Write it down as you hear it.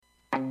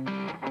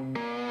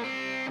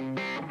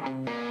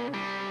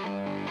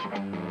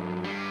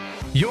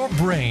Your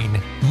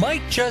brain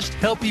might just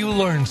help you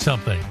learn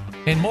something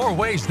in more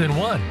ways than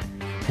one.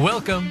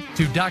 Welcome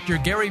to Dr.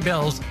 Gary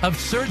Bell's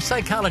Absurd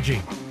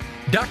Psychology.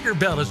 Dr.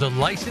 Bell is a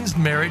licensed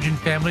marriage and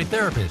family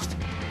therapist.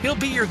 He'll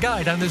be your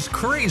guide on this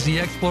crazy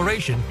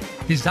exploration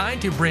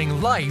designed to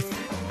bring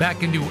life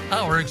back into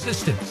our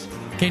existence.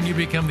 Can you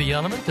become the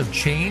element of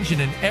change in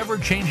an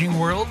ever-changing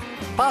world?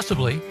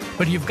 Possibly,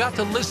 but you've got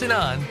to listen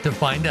on to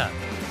find out.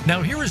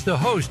 Now here is the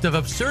host of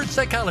Absurd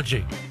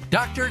Psychology,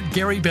 Dr.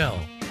 Gary Bell.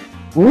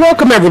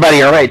 Welcome,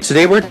 everybody. All right,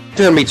 today we're going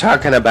to be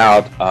talking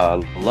about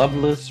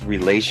loveless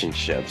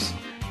relationships.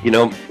 You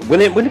know,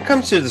 when it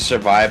comes to the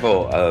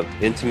survival of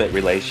intimate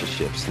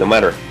relationships, no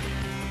matter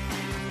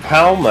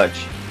how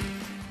much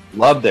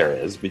love there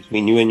is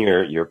between you and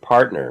your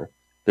partner,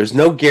 there's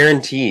no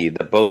guarantee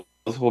that both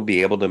will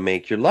be able to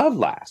make your love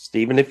last.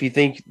 Even if you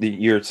think that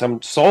you're some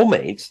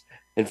soulmates,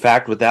 in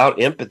fact,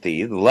 without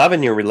empathy, the love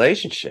in your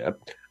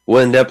relationship will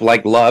end up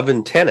like love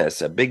in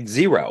tennis, a big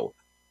zero.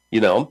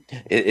 You know,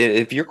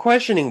 if you're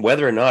questioning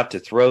whether or not to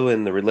throw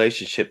in the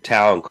relationship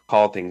towel and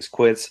call things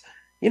quits,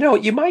 you know,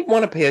 you might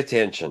want to pay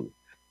attention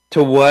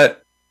to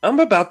what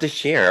I'm about to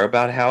share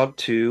about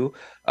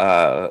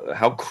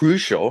how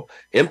crucial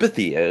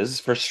empathy is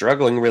for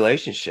struggling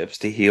relationships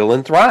to heal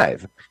and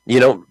thrive.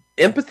 You know,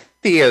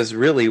 empathy is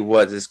really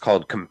what is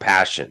called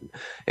compassion,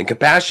 and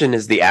compassion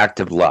is the act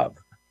of love.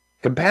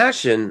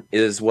 Compassion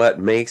is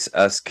what makes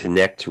us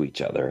connect to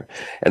each other.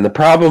 And the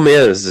problem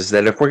is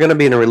that if we're going to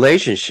be in a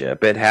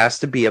relationship, it has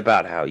to be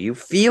about how you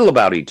feel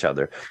about each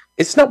other.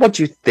 It's not what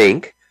you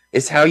think,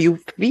 it's how you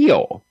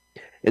feel.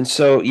 And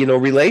so, you know,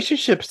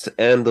 relationships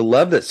and the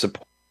love that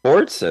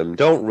supports them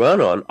don't run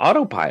on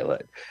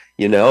autopilot.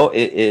 You know,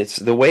 it's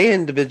the way an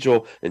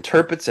individual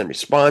interprets and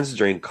responds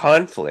during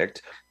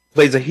conflict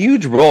plays a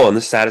huge role in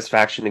the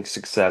satisfaction and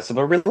success of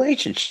a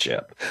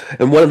relationship.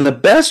 And one of the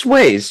best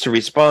ways to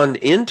respond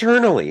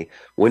internally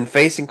when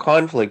facing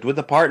conflict with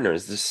a partner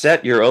is to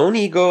set your own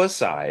ego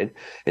aside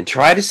and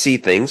try to see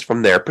things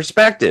from their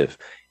perspective.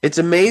 It's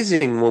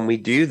amazing when we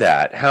do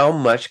that, how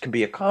much can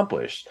be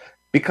accomplished.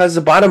 Because the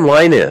bottom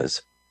line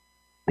is,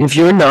 if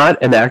you're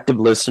not an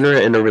active listener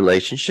in a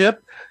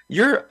relationship,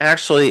 you're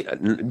actually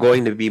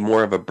going to be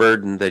more of a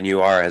burden than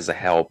you are as a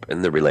help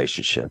in the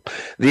relationship.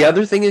 The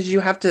other thing is you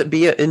have to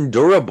be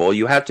endurable.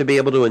 You have to be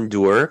able to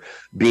endure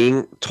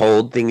being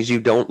told things you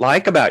don't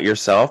like about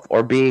yourself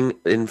or being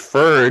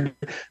inferred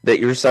that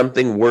you're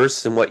something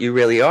worse than what you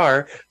really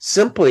are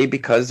simply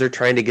because they're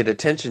trying to get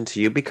attention to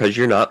you because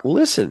you're not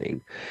listening.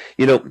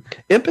 You know,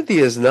 empathy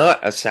is not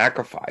a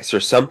sacrifice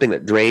or something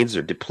that drains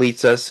or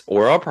depletes us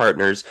or our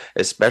partners,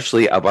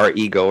 especially of our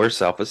ego or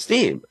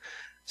self-esteem.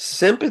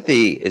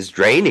 Sympathy is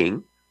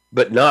draining,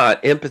 but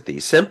not empathy.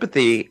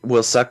 Sympathy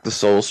will suck the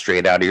soul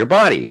straight out of your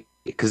body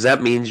because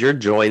that means you're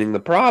joining the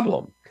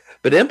problem.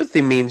 But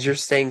empathy means you're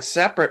staying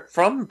separate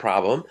from the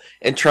problem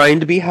and trying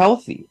to be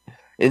healthy.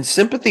 And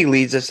sympathy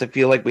leads us to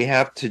feel like we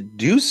have to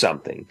do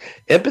something.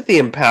 Empathy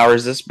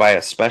empowers us by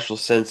a special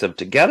sense of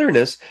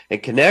togetherness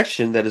and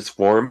connection that is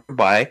formed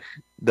by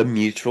the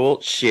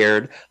mutual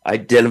shared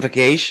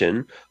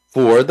identification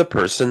for the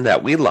person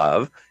that we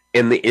love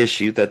in the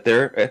issue that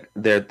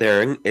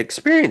they're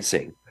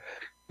experiencing.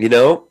 You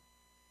know,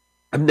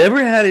 I've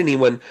never had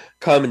anyone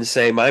come and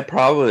say, my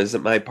problem is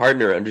that my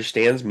partner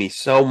understands me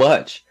so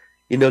much.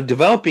 You know,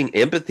 developing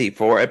empathy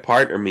for a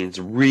partner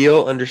means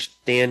real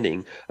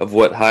understanding of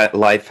what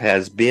life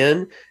has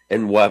been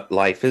and what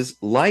life is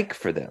like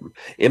for them.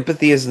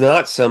 Empathy is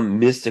not some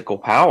mystical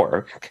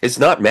power. It's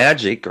not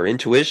magic or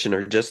intuition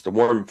or just the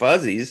warm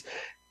fuzzies.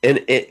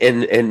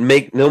 And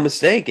make no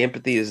mistake,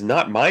 empathy is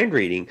not mind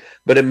reading,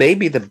 but it may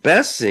be the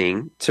best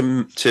thing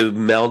to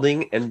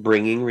melding and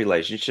bringing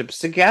relationships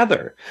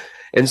together.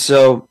 And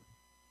so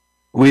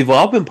we've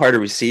all been part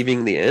of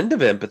receiving the end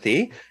of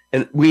empathy,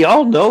 and we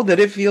all know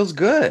that it feels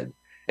good.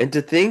 And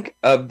to think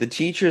of the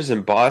teachers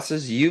and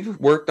bosses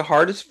you've worked the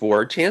hardest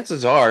for,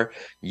 chances are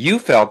you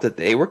felt that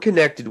they were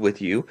connected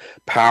with you,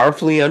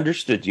 powerfully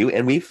understood you,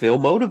 and we feel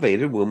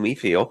motivated when we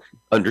feel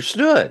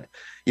understood.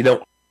 You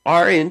know,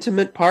 our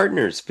intimate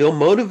partners feel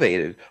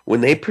motivated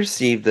when they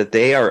perceive that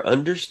they are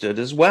understood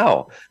as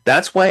well.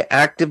 That's why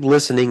active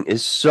listening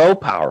is so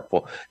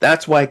powerful.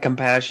 That's why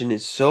compassion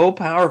is so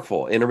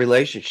powerful in a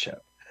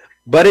relationship.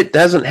 But it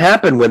doesn't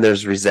happen when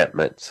there's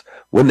resentments.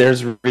 When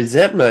there's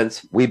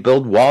resentments, we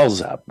build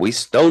walls up. We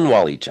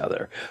stonewall each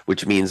other,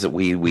 which means that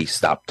we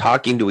stop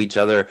talking to each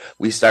other.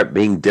 We start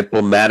being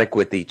diplomatic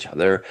with each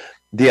other.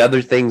 The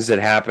other things that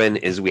happen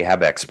is we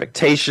have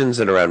expectations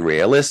that are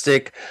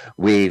unrealistic.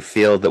 We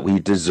feel that we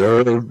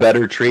deserve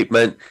better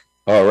treatment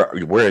or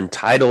we're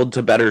entitled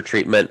to better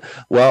treatment.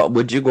 Well,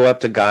 would you go up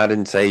to God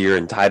and say you're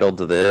entitled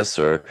to this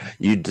or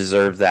you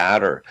deserve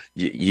that or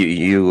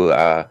you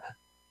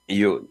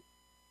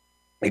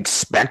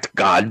expect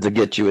God to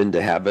get you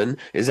into heaven?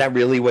 Is that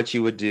really what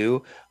you would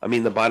do? I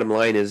mean, the bottom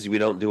line is we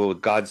don't do it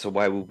with God, so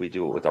why would we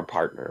do it with our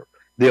partner?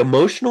 The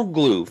emotional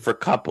glue for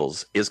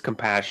couples is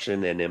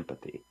compassion and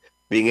empathy.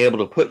 Being able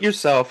to put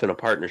yourself in a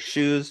partner's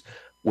shoes,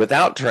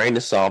 without trying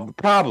to solve the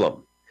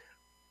problem.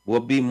 Will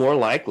be more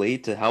likely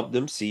to help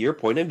them see your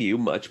point of view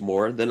much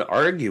more than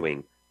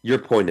arguing your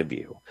point of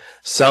view.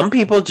 Some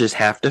people just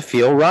have to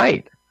feel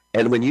right.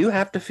 And when you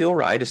have to feel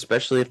right,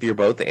 especially if you're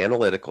both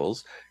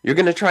analyticals, you're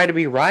going to try to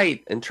be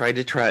right and try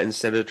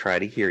instead of try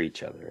to hear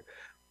each other.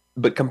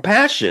 But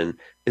compassion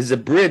is a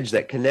bridge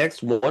that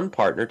connects one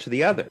partner to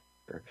the other.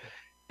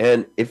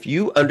 And if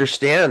you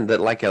understand that,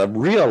 like, a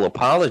real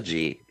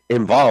apology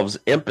involves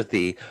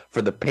empathy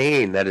for the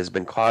pain that has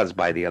been caused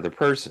by the other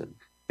person,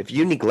 if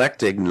you neglect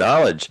to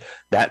acknowledge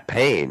that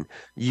pain,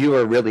 you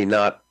are really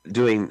not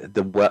doing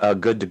a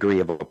good degree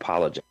of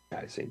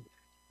apologizing.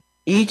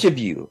 Each of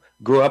you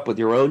grew up with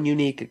your own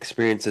unique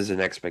experiences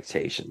and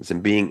expectations,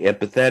 and being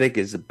empathetic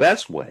is the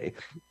best way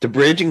to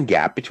bridge and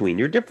gap between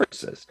your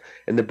differences.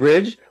 And the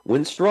bridge,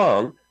 when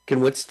strong, can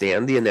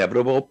withstand the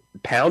inevitable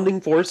pounding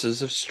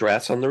forces of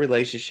stress on the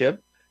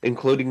relationship,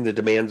 including the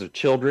demands of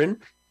children,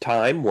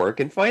 time, work,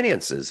 and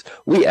finances.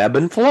 We ebb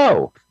and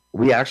flow.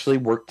 We actually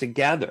work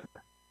together.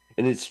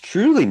 And it's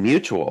truly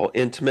mutual,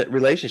 intimate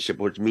relationship,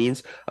 which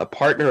means a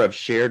partner of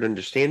shared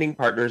understanding.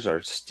 Partners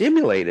are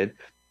stimulated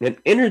and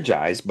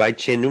energized by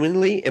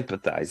genuinely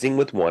empathizing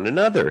with one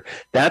another.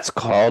 That's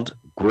called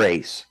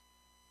grace.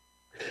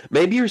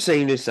 Maybe you're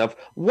saying to yourself,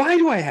 why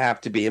do I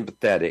have to be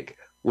empathetic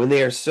when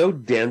they are so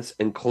dense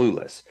and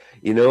clueless?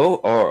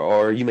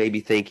 Or you may be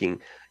thinking,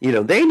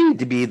 they need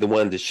to be the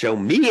one to show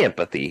me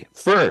empathy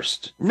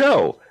first.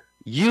 No,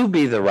 you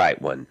be the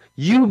right one.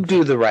 You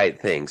do the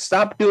right thing.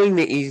 Stop doing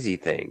the easy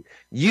thing.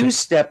 You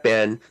step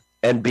in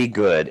and be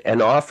good and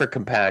offer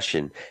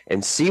compassion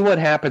and see what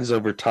happens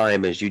over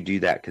time as you do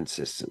that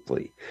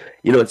consistently.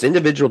 It's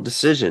individual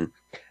decision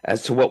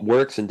as to what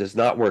works and does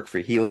not work for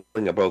healing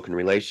a broken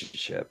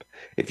relationship.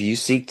 If you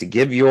seek to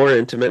give your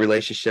intimate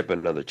relationship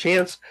another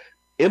chance,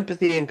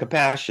 empathy and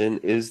compassion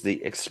is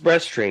the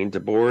express train to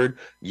board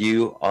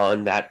you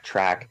on that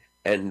track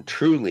and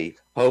truly,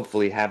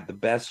 hopefully, have the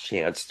best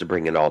chance to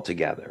bring it all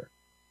together.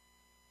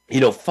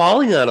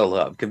 Falling out of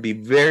love can be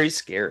very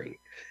scary.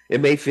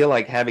 It may feel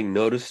like having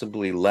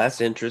noticeably less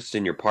interest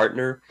in your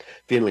partner,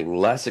 feeling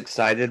less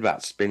excited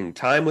about spending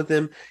time with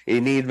them,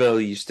 and even though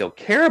you still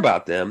care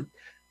about them,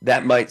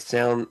 that might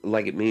sound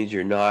like it means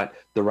you're not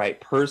the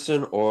right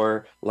person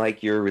or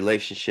like your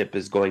relationship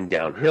is going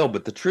downhill.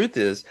 But the truth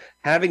is,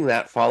 having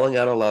that falling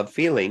out of love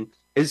feeling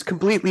is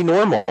completely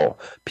normal.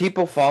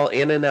 People fall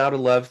in and out of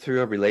love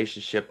through a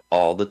relationship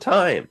all the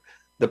time.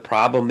 The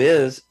problem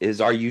is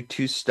are you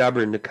too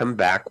stubborn to come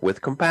back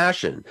with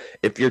compassion?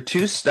 If you're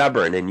too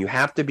stubborn and you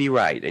have to be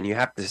right and you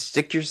have to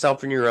stick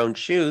yourself in your own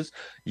shoes,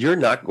 you're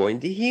not going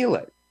to heal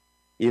it.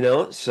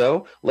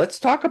 So let's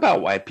talk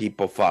about why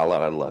people fall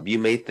out of love. You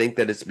may think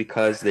that it's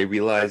because they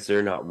realize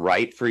they're not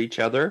right for each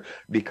other,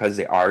 because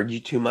they argue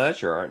too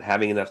much or aren't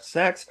having enough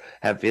sex,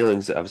 have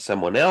feelings of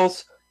someone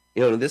else.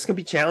 This can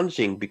be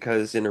challenging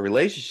because in a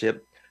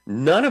relationship,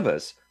 none of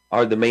us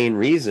are the main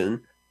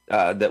reason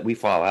that we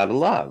fall out of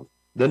love.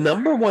 The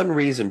number one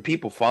reason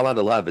people fall out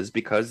of love is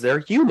because they're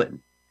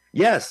human.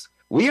 Yes,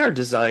 we are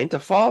designed to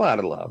fall out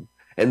of love.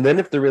 And then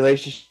if the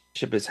relationship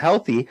is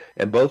healthy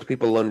and both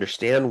people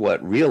understand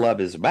what real love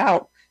is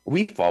about,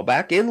 we fall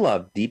back in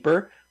love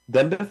deeper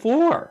than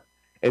before.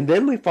 And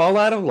then we fall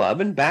out of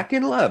love and back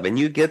in love. And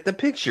you get the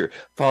picture.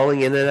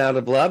 Falling in and out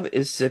of love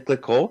is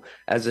cyclical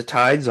as the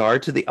tides are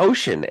to the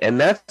ocean. And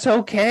that's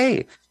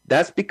okay.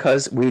 That's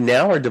because we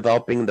now are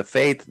developing the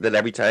faith that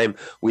every time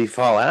we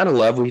fall out of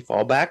love, we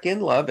fall back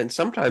in love, and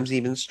sometimes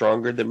even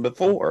stronger than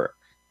before.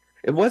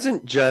 It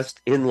wasn't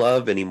just in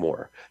love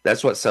anymore.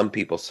 That's what some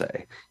people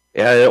say.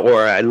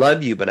 Or I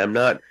love you, but I'm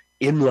not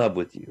in love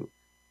with you.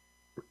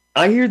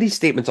 I hear these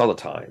statements all the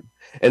time.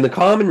 And the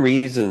common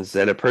reasons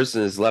that a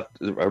person has left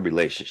a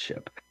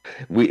relationship,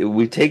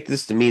 we take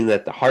this to mean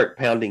that the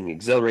heart-pounding,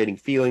 exhilarating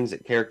feelings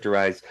that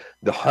characterize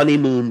the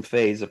honeymoon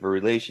phase of a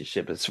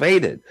relationship has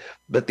faded.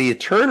 But the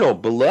eternal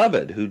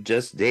beloved, who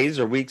just days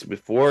or weeks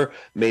before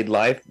made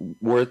life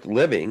worth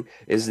living,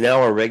 is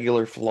now a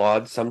regular,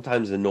 flawed,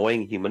 sometimes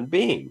annoying human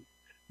being.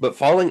 But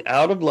falling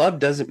out of love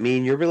doesn't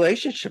mean your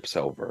relationship's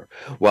over.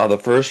 While the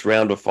first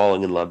round of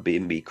falling in love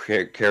can be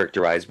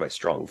characterized by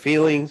strong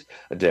feelings,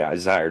 a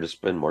desire to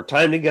spend more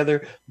time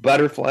together,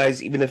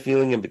 butterflies, even a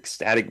feeling of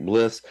ecstatic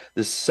bliss,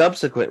 the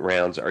subsequent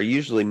rounds are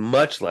usually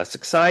much less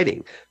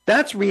exciting.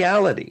 That's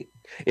reality.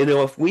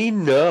 If we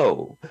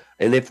know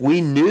and if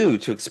we knew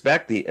to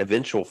expect the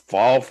eventual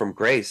fall from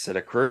grace that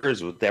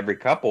occurs with every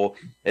couple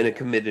in a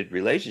committed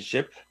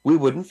relationship, we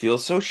wouldn't feel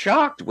so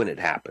shocked when it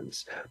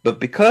happens. But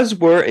because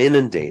we're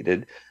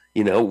inundated,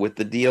 with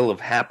the deal of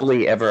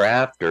happily ever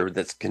after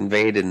that's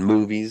conveyed in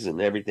movies and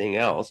everything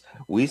else,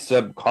 we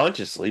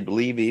subconsciously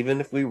believe,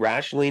 even if we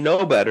rationally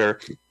know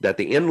better, that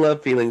the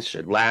in-love feelings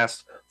should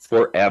last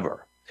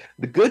forever.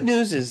 The good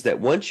news is that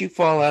once you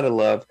fall out of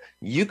love,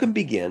 you can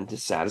begin the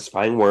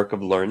satisfying work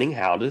of learning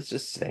how to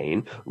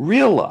sustain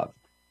real love,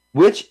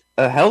 which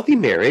a healthy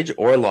marriage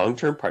or a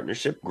long-term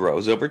partnership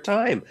grows over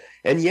time.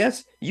 And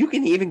yes, you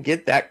can even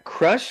get that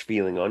crush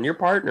feeling on your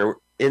partner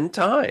in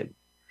time.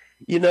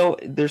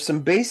 There's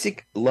some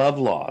basic love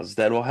laws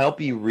that will help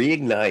you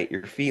reignite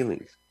your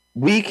feelings.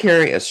 We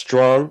carry a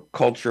strong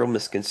cultural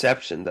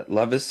misconception that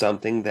love is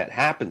something that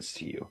happens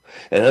to you.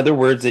 In other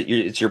words,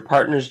 it's your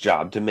partner's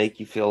job to make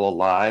you feel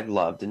alive,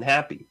 loved, and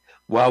happy.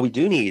 While we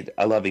do need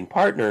a loving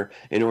partner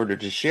in order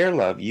to share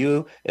love,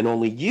 you and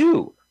only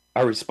you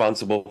are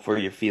responsible for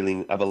your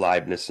feeling of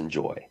aliveness and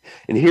joy.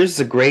 And here's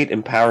the great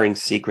empowering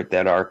secret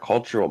that our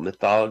cultural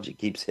mythology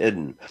keeps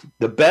hidden.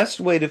 The best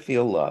way to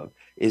feel love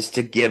is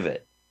to give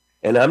it.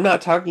 And I'm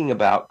not talking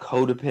about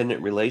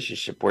codependent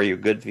relationship where your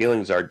good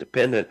feelings are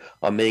dependent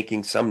on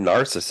making some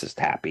narcissist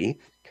happy.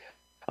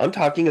 I'm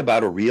talking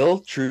about a real,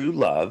 true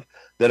love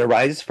that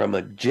arises from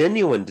a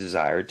genuine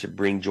desire to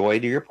bring joy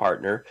to your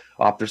partner,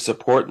 offer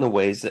support in the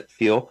ways that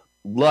feel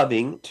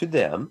loving to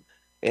them.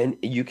 And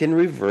you can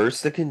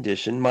reverse the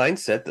conditioned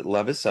mindset that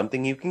love is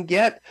something you can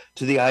get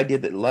to the idea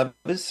that love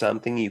is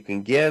something you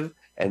can give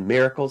and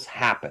miracles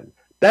happen.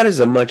 That is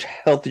a much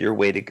healthier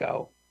way to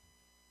go.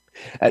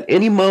 At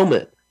any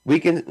moment, we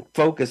can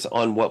focus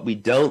on what we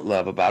don't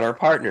love about our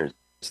partners.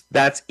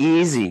 That's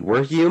easy.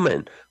 We're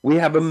human. We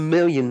have a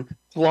million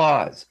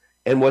flaws.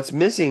 And what's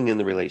missing in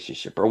the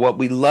relationship or what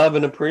we love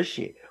and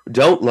appreciate,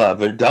 don't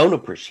love and don't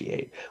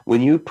appreciate.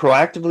 When you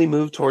proactively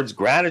move towards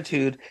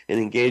gratitude and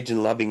engage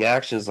in loving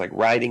actions like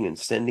writing and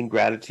sending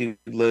gratitude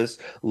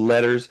lists,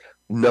 letters,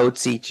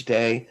 notes each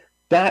day,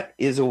 that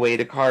is a way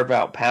to carve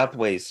out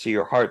pathways to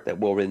your heart that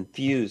will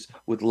infuse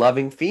with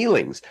loving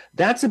feelings.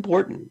 That's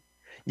important.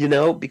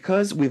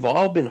 Because we've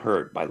all been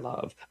hurt by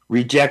love,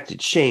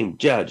 rejected, shamed,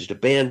 judged,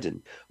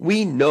 abandoned.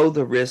 We know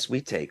the risks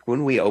we take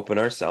when we open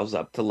ourselves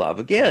up to love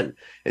again.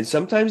 And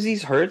sometimes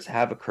these hurts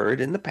have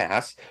occurred in the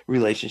past,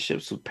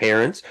 relationships with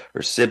parents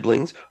or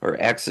siblings or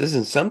exes,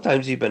 and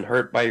sometimes you've been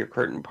hurt by your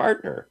current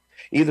partner.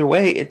 Either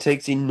way, it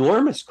takes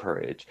enormous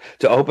courage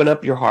to open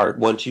up your heart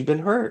once you've been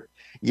hurt.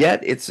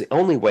 Yet, it's the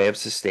only way of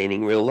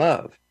sustaining real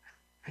love.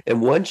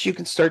 And once you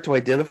can start to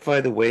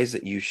identify the ways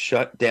that you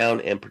shut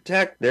down and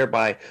protect,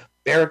 thereby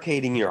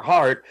barricading your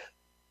heart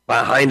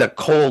behind a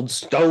cold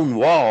stone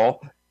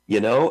wall,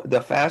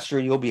 the faster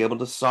you'll be able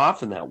to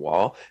soften that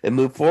wall and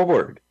move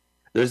forward.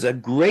 There's a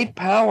great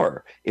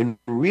power in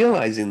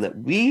realizing that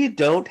we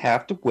don't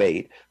have to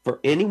wait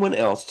for anyone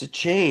else to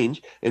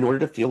change in order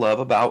to feel love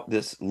about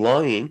this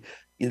longing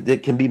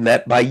that can be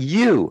met by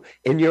you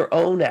in your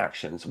own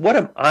actions. What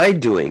am I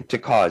doing to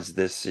cause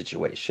this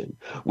situation?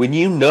 When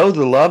you know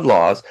the love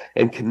laws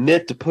and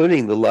commit to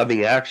putting the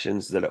loving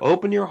actions that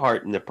open your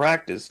heart into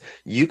practice,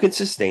 you can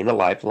sustain a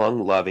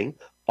lifelong, loving,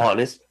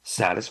 honest,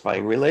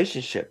 satisfying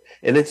relationship.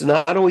 And it's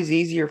not always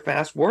easy or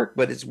fast work,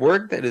 but it's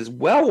work that is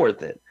well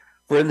worth it.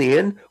 For in the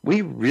end,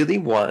 we really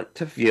want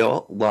to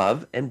feel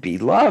love and be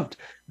loved.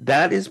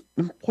 That is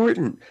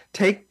important.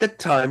 Take the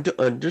time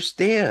to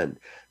understand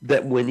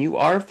that when you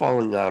are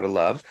falling out of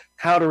love,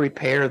 how to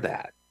repair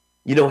that.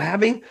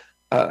 Having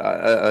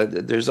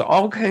there's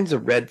all kinds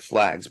of red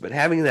flags, but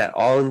having that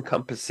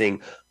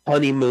all-encompassing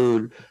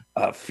honeymoon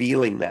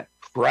feeling, that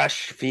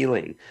crush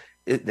feeling,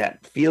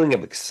 that feeling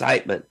of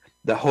excitement,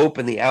 the hope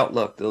and the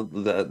outlook,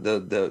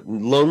 the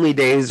lonely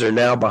days are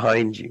now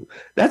behind you.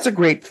 That's a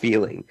great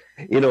feeling,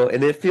 and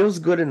it feels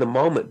good in the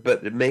moment,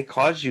 but it may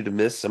cause you to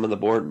miss some of the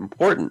more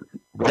important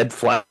red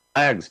flags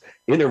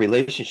in a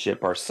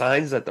relationship are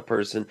signs that the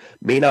person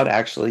may not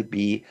actually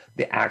be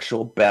the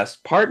actual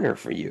best partner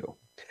for you.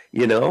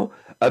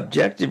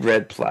 Objective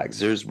red flags.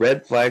 There's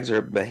red flags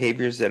or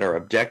behaviors that are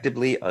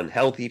objectively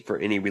unhealthy for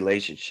any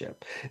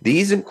relationship.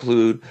 These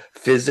include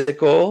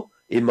physical,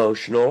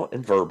 emotional,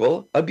 and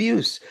verbal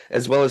abuse,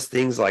 as well as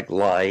things like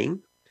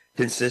lying,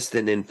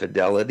 consistent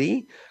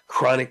infidelity,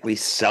 chronically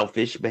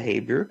selfish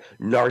behavior,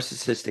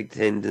 narcissistic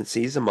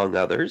tendencies, among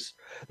others.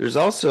 There's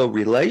also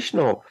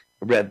relational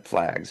red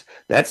flags.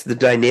 That's the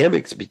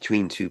dynamics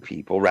between two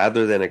people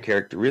rather than a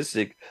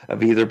characteristic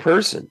of either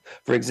person.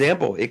 For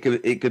example, it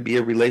could be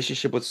a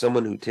relationship with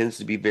someone who tends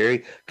to be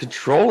very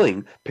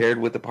controlling paired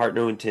with a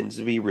partner who tends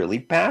to be really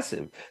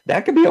passive.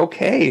 That could be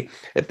okay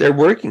if they're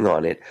working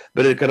on it,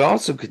 but it could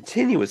also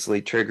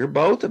continuously trigger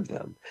both of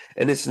them.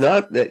 And it's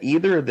not that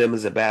either of them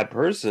is a bad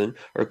person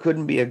or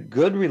couldn't be a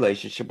good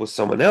relationship with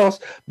someone else,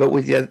 but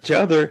with each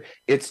other,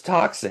 it's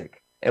toxic.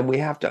 And we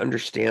have to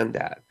understand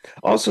that.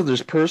 Also,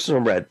 there's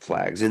personal red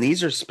flags, and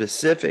these are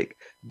specific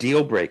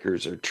deal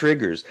breakers or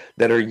triggers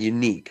that are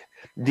unique.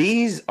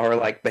 These are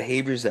like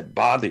behaviors that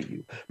bother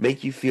you,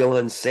 make you feel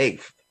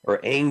unsafe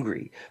or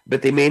angry,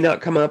 but they may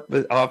not come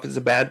off as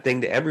a bad thing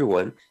to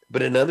everyone.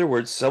 But in other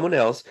words, someone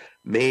else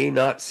may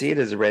not see it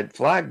as a red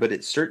flag, but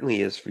it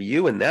certainly is for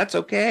you, and that's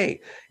okay.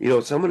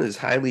 Someone is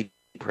highly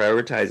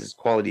prioritizes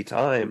quality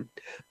time,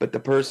 but the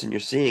person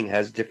you're seeing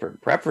has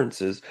different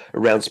preferences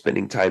around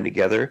spending time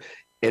together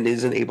and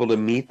isn't able to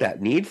meet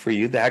that need for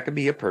you, that could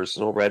be a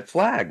personal red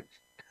flag.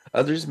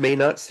 Others may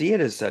not see it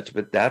as such,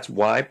 but that's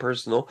why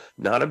personal,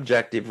 not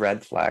objective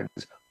red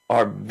flags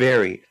are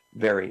very,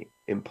 very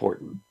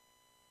important.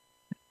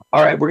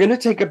 All right, we're going to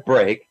take a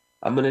break.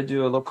 I'm going to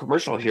do a little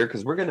commercial here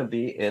because we're going to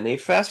be in a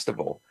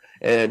festival.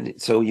 And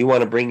so you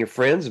want to bring your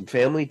friends and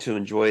family to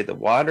enjoy the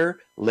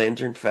Water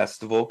Lantern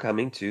Festival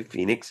coming to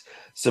Phoenix,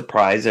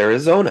 Surprise,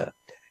 Arizona.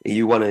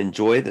 You want to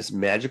enjoy this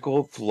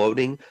magical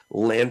floating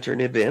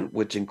lantern event,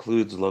 which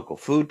includes local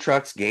food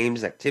trucks,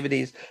 games,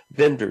 activities,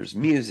 vendors,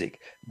 music,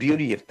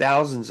 beauty of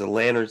thousands of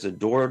lanterns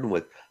adorned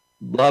with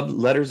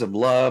letters of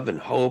love and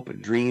hope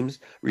and dreams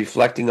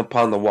reflecting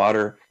upon the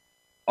water,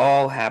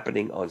 all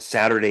happening on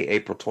Saturday,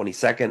 April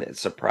 22nd at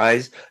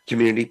Surprise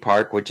Community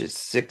Park, which is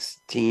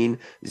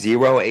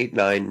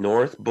 16089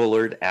 North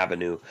Bullard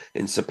Avenue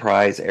in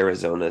Surprise,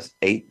 Arizona,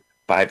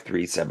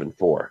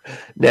 85374.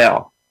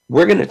 Now,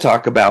 we're going to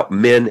talk about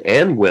men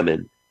and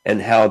women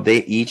and how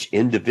they each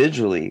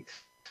individually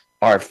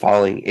are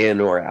falling in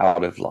or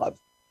out of love.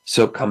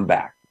 So come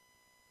back.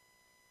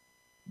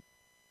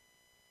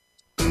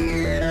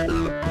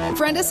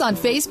 Friend us on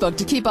Facebook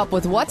to keep up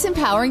with what's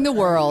empowering the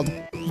world.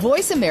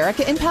 Voice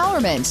America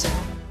Empowerment.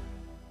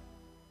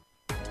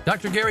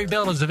 Dr. Gary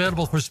Bell is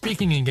available for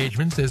speaking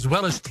engagements as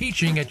well as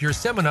teaching at your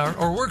seminar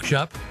or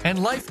workshop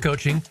and life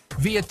coaching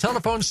via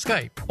telephone,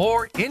 Skype,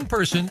 or in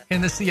person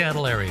in the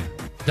Seattle area.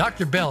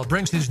 Dr. Bell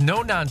brings his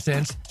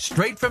no-nonsense,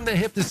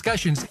 straight-from-the-hip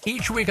discussions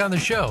each week on the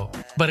show,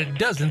 but it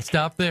doesn't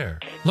stop there.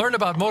 Learn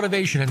about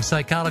motivation and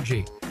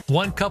psychology,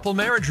 one-couple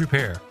marriage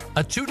repair,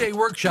 a 2-day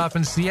workshop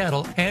in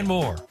Seattle, and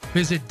more.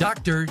 Visit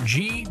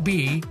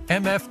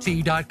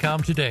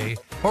drgbmft.com today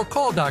or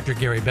call Dr.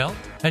 Gary Bell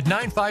at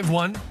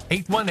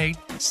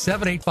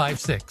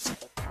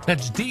 951-818-7856.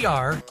 That's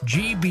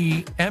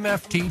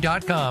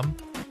drgbmft.com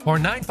or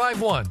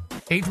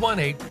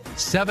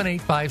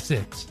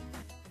 951-818-7856.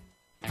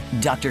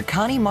 Dr.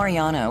 Connie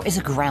Mariano is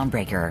a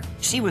groundbreaker.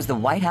 She was the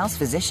White House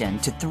physician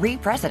to 3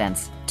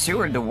 presidents,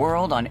 toured the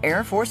world on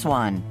Air Force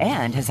One,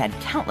 and has had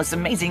countless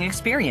amazing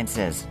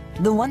experiences.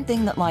 The one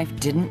thing that life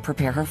didn't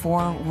prepare her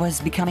for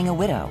was becoming a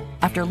widow.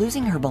 After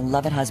losing her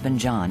beloved husband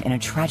John in a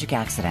tragic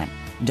accident,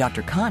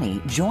 Dr. Connie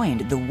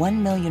joined the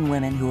 1 million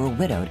women who are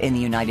widowed in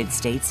the United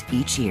States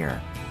each year.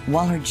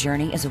 While her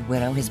journey as a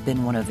widow has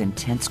been one of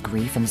intense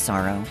grief and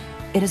sorrow,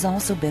 it has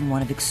also been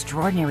one of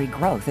extraordinary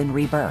growth and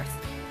rebirth.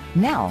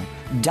 Now,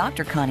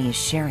 Dr. Connie is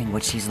sharing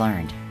what she's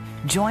learned,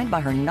 joined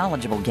by her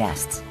knowledgeable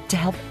guests to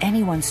help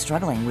anyone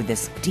struggling with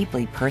this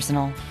deeply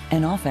personal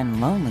and often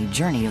lonely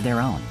journey of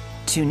their own.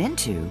 Tune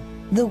into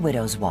The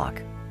Widow's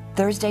Walk,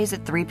 Thursdays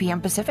at 3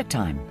 p.m. Pacific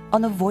Time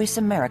on the Voice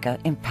America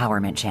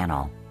Empowerment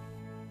Channel.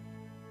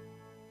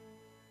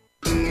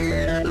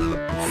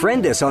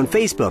 Friend us on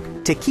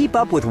Facebook to keep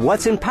up with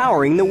what's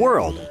empowering the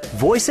world.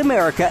 Voice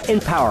America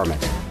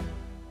Empowerment.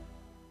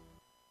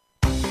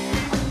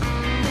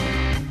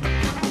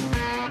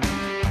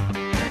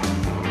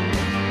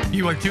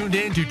 You are tuned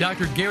in to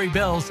Dr. Gary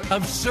Bell's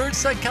Absurd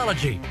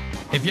Psychology.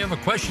 If you have a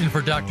question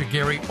for Dr.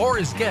 Gary or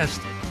his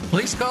guest,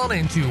 please call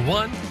in to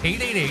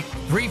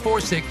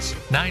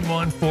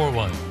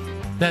 1-888-346-9141.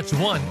 That's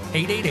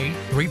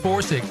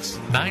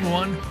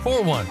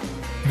 1-888-346-9141.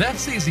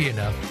 That's easy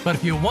enough, but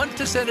if you want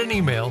to send an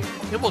email,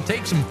 it will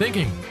take some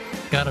thinking.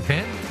 Got a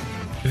pen?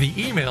 The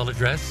email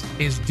address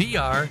is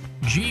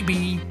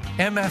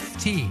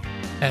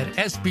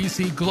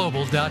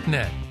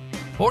drgbmft@sbcglobal.net.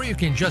 Or you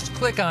can just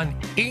click on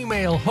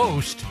Email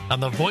Host on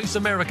the Voice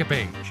America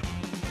page.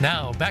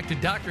 Now, back to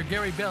Dr.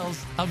 Gary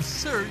Bell's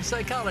Absurd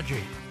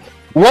Psychology.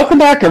 Welcome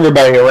back,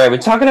 everybody. All right, we're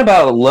talking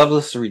about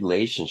loveless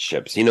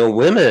relationships. You know,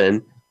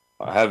 women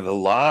have a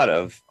lot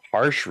of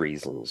harsh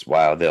reasons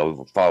why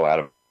they'll fall out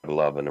of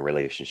love in a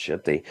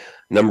relationship.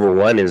 Number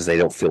one is they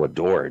don't feel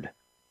adored.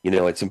 You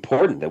know, it's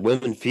important that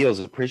women feel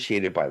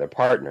appreciated by their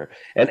partner.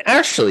 And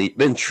actually,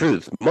 in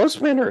truth,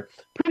 most men are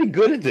pretty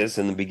good at this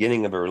in the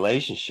beginning of a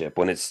relationship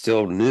when it's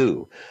still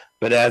new.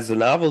 But as the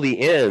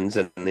novelty ends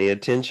and the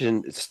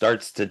attention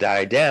starts to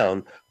die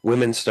down,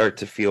 women start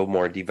to feel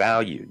more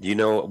devalued. You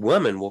know,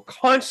 women will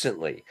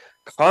constantly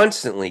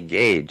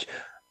gauge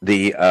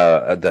the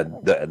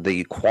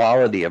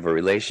quality of a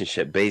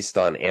relationship based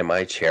on, am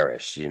I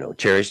cherished? You know,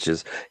 cherished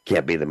is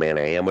can't be the man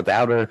I am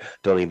without her.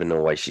 Don't even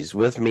know why she's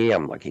with me.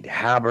 I'm lucky to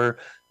have her.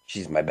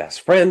 She's my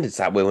best friend. It's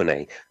that way when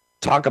I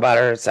talk about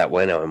her. It's that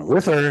when I'm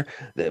with her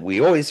that we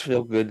always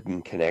feel good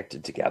and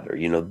connected together.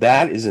 You know,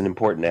 that is an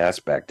important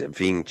aspect of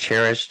being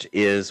cherished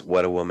is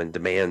what a woman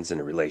demands in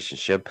a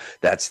relationship.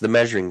 That's the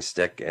measuring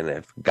stick. And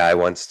if a guy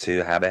wants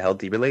to have a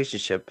healthy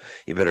relationship,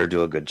 you better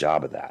do a good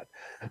job of that.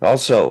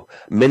 Also,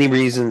 many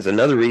reasons.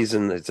 Another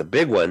reason that's a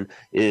big one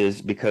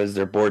is because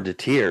they're bored to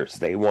tears.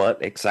 They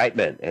want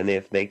excitement. And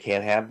if they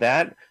can't have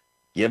that,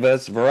 give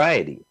us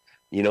variety.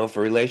 You know, if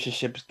a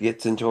relationship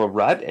gets into a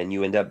rut and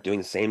you end up doing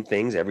the same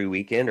things every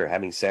weekend or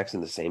having sex in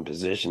the same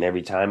position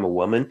every time, a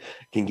woman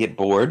can get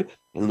bored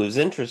and lose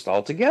interest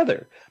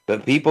altogether.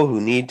 But people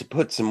who need to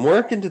put some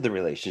work into the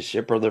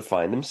relationship or they'll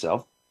find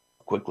themselves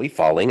quickly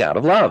falling out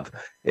of love.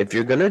 If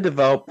you're going to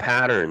develop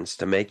patterns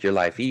to make your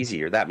life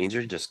easier, that means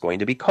you're just going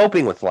to be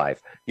coping with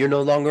life. You're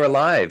no longer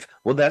alive.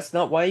 Well, that's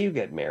not why you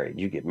get married.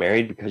 You get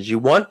married because you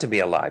want to be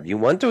alive. You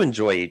want to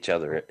enjoy each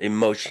other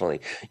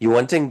emotionally. You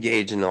want to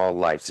engage in all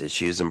life's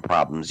issues and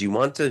problems. You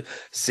want to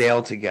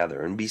sail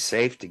together and be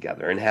safe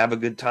together and have a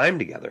good time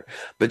together.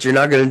 But you're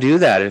not going to do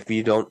that if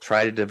you don't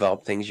try to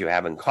develop things you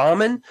have in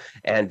common,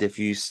 and if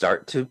you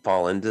start to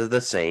fall into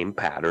the same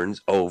patterns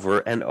over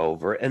and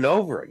over and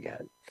over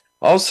again.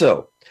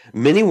 Also,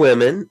 many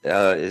women,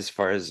 as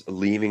far as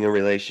leaving a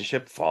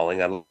relationship, falling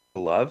out of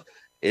love,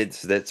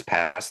 that's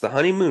past the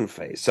honeymoon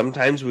phase.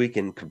 Sometimes we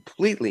can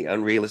completely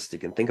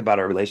unrealistic and think about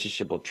our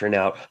relationship will turn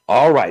out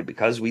all right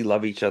because we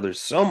love each other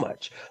so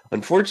much.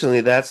 Unfortunately,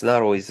 that's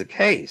not always the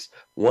case.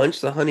 Once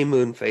the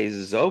honeymoon phase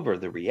is over,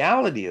 the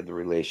reality of the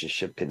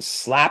relationship can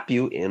slap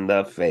you in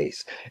the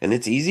face. And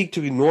it's easy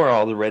to ignore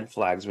all the red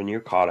flags when you're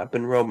caught up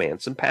in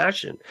romance and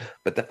passion.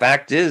 But the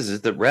fact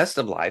is the rest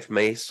of life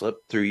may slip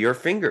through your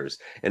fingers.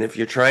 And if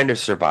you're trying to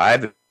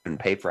survive and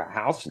pay for a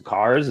house and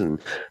cars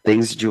and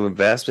things that you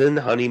invest in,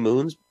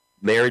 honeymoons,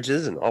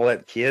 marriages, and all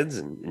that, kids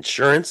and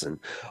insurance and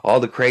all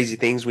the crazy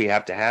things we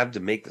have to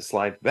make this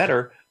life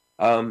better,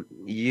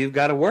 you've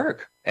got to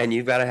work, and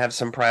you've got to have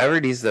some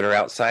priorities that are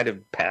outside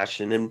of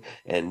passion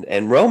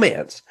and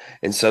romance.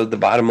 And so the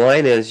bottom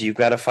line is you've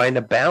got to find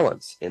a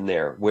balance in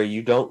there where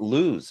you don't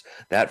lose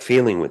that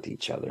feeling with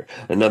each other.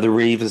 Another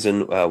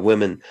reason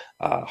women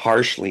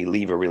harshly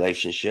leave a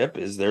relationship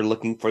is they're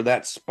looking for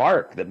that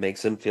spark that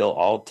makes them feel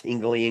all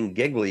tingly and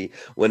giggly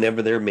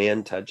whenever their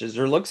man touches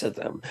or looks at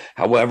them.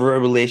 However, a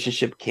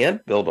relationship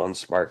can't build on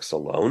sparks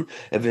alone.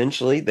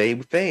 Eventually they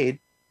fade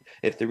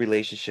if the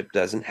relationship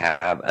doesn't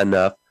have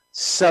enough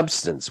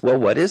substance. Well,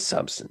 what is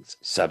substance?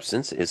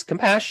 Substance is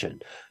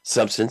compassion.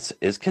 Substance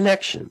is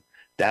connection.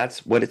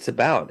 That's what it's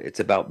about.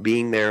 It's about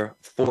being there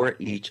for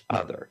each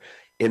other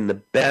in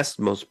the best,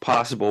 most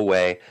possible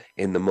way,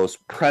 in the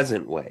most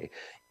present way,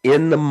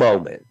 in the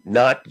moment,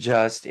 not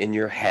just in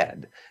your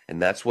head.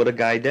 And that's what a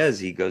guy does.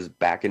 He goes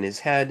back in his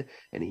head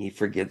and he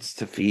forgets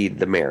to feed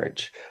the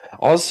marriage.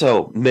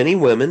 Also, many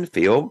women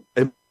feel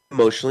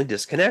emotionally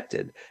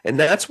disconnected, and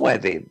that's why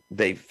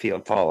they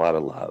fall out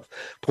of love.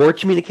 Poor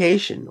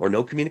communication or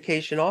no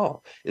communication at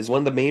all is one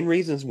of the main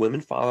reasons women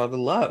fall out of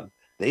love.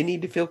 They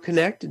need to feel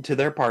connected to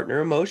their partner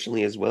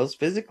emotionally as well as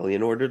physically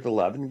in order to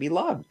love and be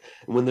loved.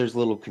 And when there's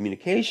little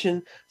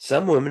communication,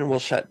 some women will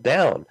shut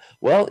down.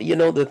 Well,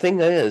 the thing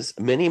is,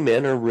 many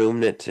men are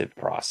ruminative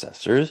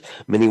processors.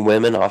 Many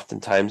women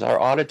oftentimes are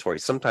auditory.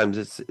 Sometimes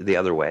it's the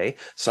other way.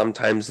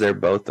 Sometimes they're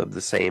both of the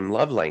same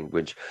love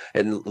language.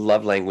 And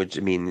love language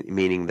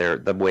meaning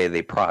the way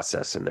they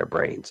process in their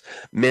brains.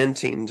 Men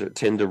tend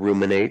to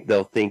ruminate.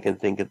 They'll think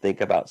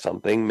about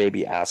something,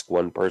 maybe ask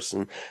one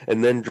person,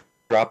 and then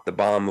drop the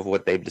bomb of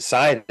what they've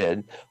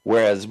decided,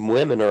 whereas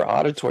women are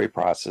auditory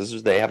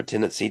processors. They have a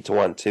tendency to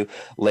want to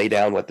lay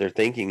down what they're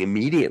thinking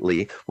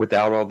immediately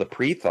without all the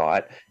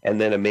pre-thought,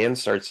 and then a man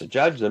starts to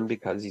judge them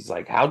because he's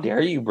like, how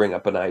dare you bring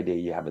up an idea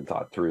you haven't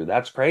thought through?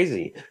 That's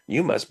crazy.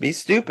 You must be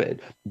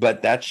stupid.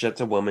 But that shuts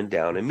a woman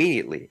down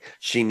immediately.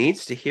 She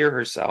needs to hear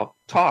herself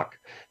talk.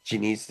 She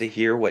needs to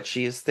hear what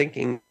she is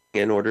thinking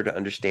in order to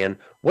understand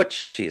what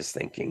she is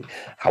thinking.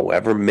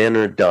 However, men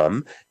are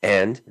dumb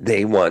and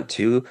they want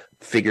to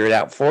figure it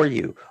out for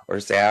you, or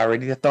say, I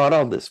already thought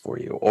all this for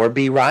you, or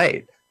be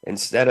right,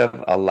 instead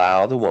of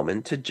allow the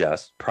woman to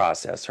just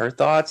process her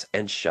thoughts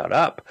and shut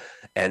up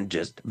and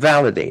just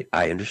validate.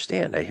 I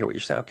understand. I hear what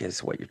you're saying. Okay,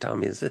 so what you're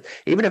telling me is that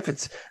even if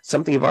it's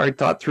something you've already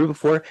thought through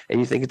before and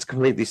you think it's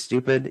completely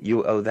stupid,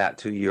 you owe that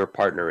to your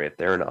partner if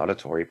they're an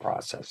auditory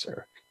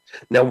processor.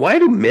 Now, why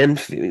do men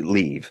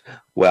leave?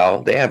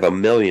 Well, they have a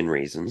million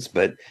reasons,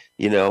 but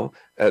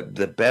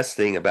the best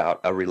thing about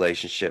a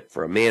relationship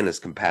for a man is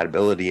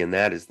compatibility, and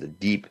that is the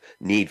deep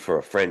need for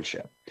a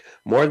friendship.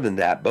 More than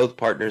that, both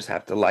partners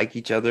have to like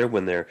each other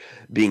when they're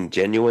being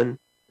genuine.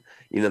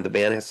 The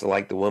man has to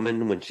like the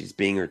woman when she's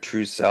being her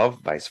true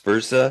self, vice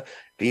versa.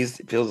 He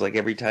feels like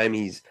every time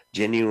he's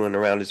genuine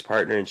around his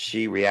partner and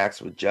she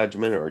reacts with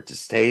judgment or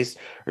distaste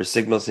or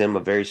signals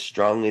him very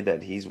strongly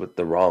that he's with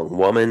the wrong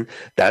woman,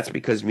 that's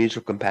because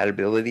mutual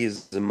compatibility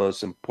is the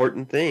most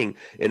important thing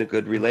in a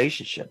good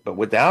relationship. But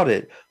without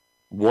it,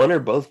 one or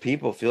both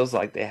people feels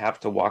like they have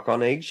to walk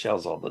on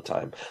eggshells all the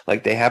time,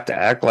 like they have to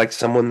act like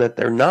someone that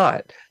they're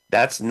not.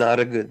 That's not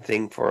a good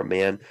thing for a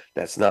man.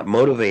 That's not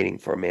motivating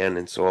for a man.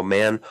 And so a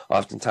man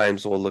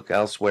oftentimes will look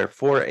elsewhere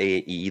for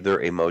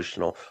either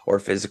emotional or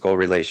physical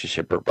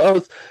relationship or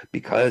both,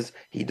 because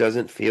he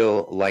doesn't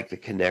feel like the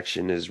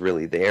connection is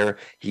really there.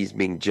 He's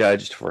being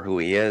judged for who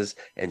he is,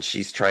 and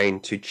she's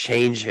trying to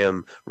change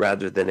him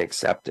rather than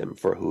accept him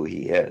for who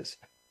he is.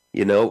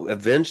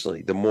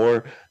 Eventually, the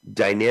more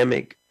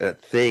dynamic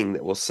thing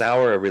that will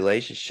sour a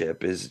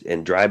relationship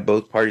and drive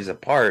both parties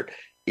apart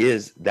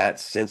is that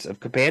sense of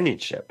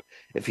companionship.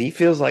 If he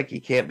feels like he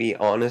can't be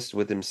honest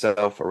with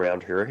himself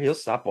around her, he'll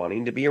stop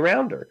wanting to be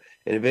around her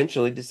and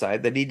eventually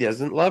decide that he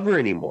doesn't love her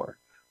anymore.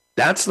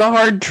 That's the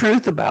hard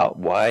truth about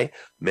why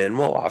men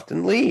will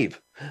often leave.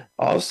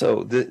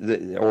 Also,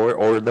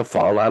 or the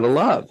fallout of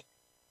love.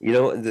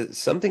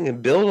 Something to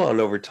build on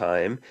over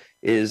time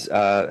is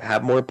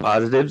have more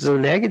positives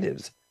than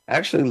negatives.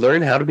 Actually,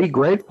 learn how to be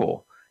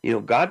grateful.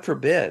 God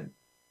forbid.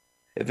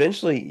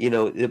 Eventually,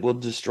 it will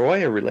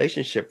destroy a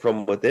relationship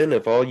from within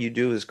if all you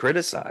do is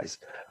criticize.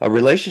 A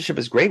relationship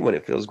is great when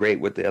it feels great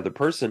with the other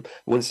person.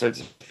 When it starts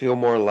to feel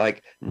more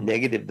like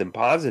negative than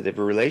positive,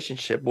 a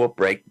relationship will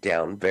break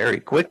down very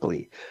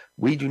quickly.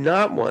 We do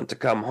not want to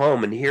come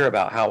home and hear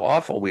about how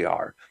awful we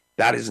are.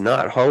 That is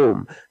not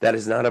home. That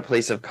is not a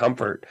place of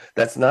comfort.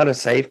 That's not a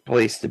safe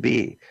place to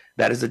be.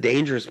 That is a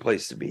dangerous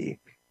place to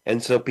be.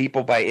 And so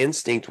people by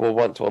instinct will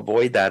want to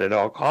avoid that at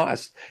all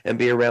costs and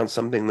be around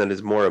something that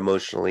is more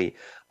emotionally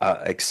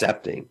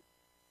accepting.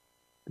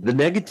 The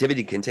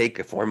negativity can take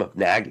a form of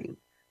nagging,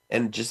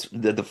 and just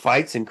the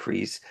fights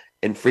increase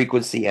in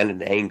frequency and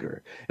in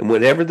anger. And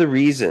whatever the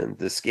reason,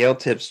 the scale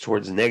tips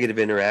towards negative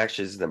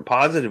interactions than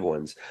positive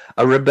ones,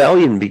 a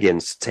rebellion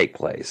begins to take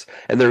place.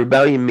 And the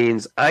rebellion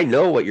means, I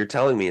know what you're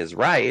telling me is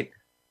right,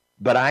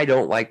 but I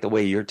don't like the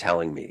way you're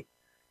telling me.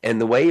 And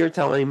the way you're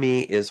telling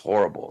me is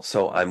horrible.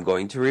 So I'm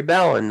going to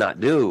rebel and not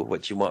do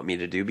what you want me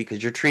to do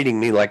because you're treating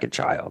me like a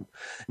child.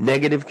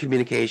 Negative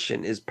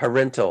communication is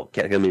parental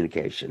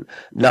communication,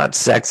 not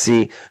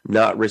sexy,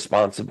 not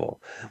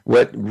responsible.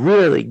 What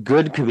really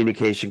good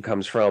communication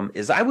comes from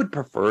is I would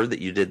prefer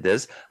that you did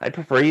this. I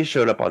prefer you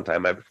showed up on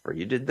time. I prefer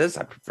you did this.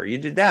 I prefer you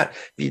did that.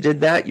 If you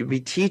did that, you'd be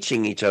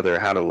teaching each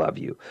other how to love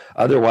you.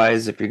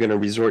 Otherwise, if you're going to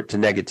resort to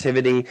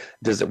negativity,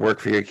 does it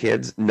work for your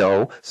kids?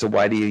 No. So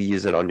why do you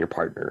use it on your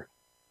partner?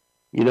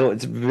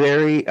 It's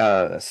very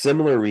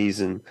similar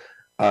reason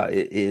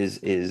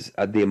is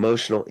the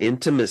emotional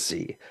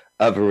intimacy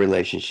of a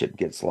relationship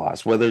gets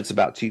lost, whether it's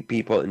about two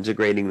people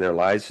integrating their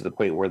lives to the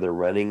point where they're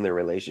running their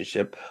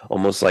relationship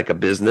almost like a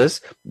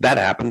business. That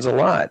happens a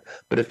lot.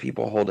 But if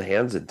people hold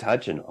hands and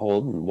touch and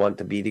hold and want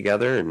to be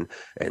together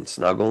and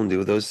snuggle and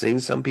do those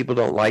things, some people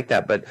don't like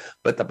that.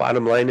 But the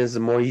bottom line is the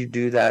more you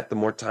do that, the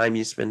more time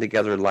you spend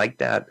together like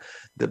that,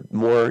 the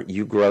more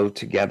you grow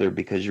together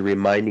because you're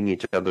reminding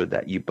each other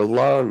that you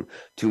belong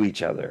to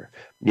each other.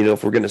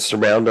 If we're going to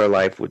surround our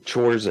life with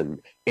chores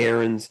and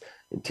errands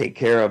and take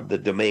care of the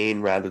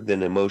domain rather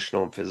than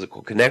emotional and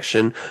physical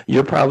connection,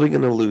 you're probably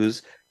going to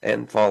lose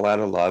and fall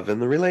out of love in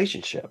the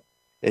relationship.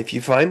 If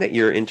you find that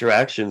your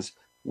interactions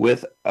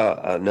with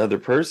another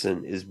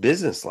person is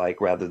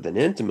business-like rather than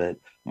intimate,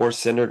 more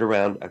centered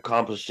around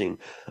accomplishing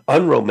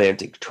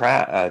unromantic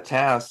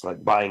tasks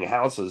like buying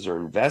houses or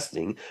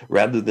investing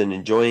rather than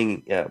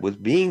enjoying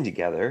with being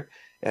together,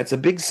 that's a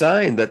big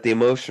sign that the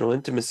emotional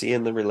intimacy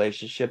in the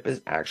relationship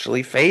is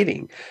actually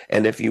fading.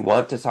 And if you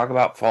want to talk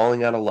about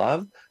falling out of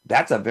love,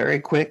 that's a very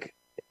quick,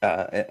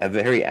 a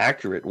very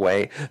accurate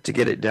way to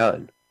get it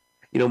done.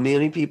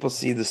 Many people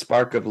see the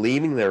spark of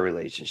leaving their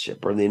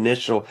relationship or the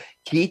initial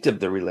heat of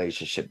the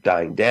relationship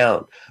dying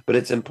down, but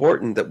it's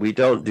important that we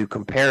don't do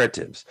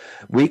comparatives.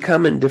 We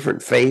come in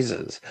different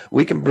phases.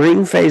 We can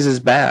bring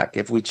phases back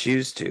if we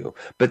choose to,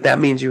 but that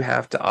means you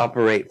have to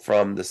operate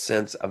from the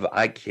sense of,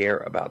 I care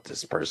about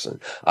this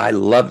person. I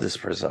love this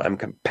person. I'm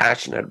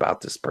compassionate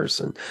about this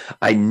person.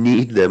 I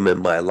need them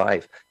in my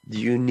life.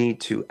 You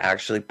need to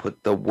actually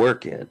put the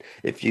work in.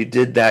 If you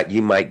did that,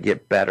 you might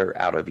get better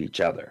out of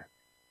each other.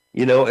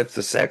 If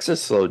the sex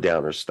is slowed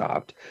down or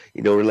stopped,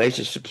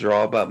 relationships are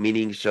all about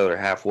meeting each other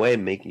halfway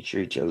and making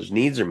sure each other's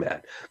needs are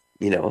met.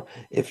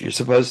 If you're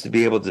supposed to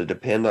be able to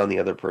depend on the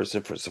other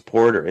person for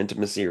support or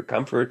intimacy or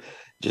comfort,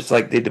 just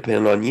like they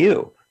depend on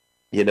you,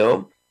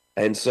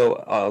 And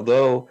so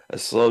although a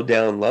slowed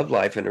down love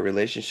life in a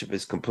relationship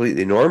is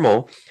completely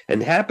normal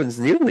and happens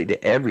nearly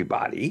to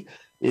everybody,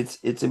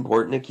 it's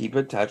important to keep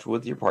in touch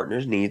with your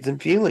partner's needs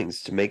and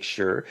feelings to make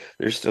sure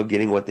they're still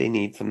getting what they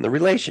need from the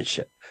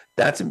relationship.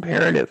 That's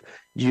imperative.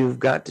 You've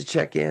got to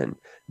check in.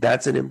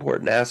 That's an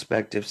important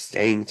aspect of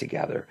staying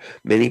together.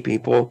 Many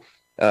people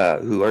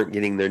who aren't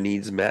getting their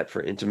needs met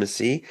for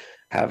intimacy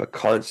have a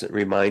constant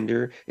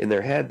reminder in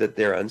their head that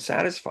they're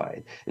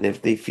unsatisfied. And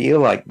if they feel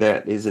like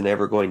that isn't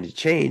ever going to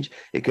change,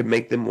 it could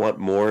make them want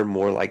more and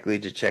more likely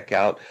to check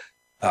out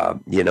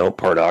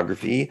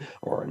pornography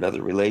or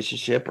another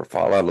relationship or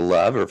fall out of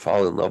love or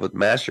fall in love with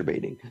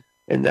masturbating.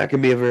 And that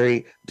can be a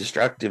very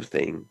destructive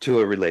thing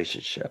to a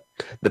relationship.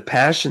 The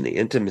passion, the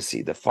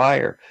intimacy, the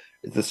fire,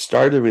 the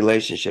start of the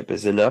relationship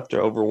is enough to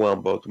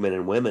overwhelm both men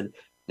and women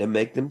and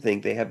make them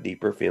think they have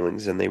deeper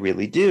feelings than they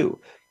really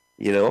do.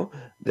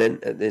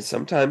 Then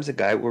sometimes a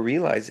guy will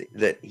realize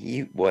that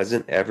he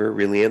wasn't ever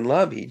really in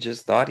love. He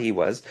just thought he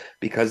was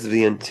because of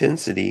the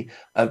intensity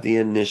of the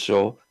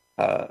initial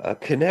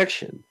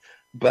connection.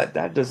 But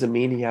that doesn't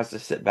mean he has to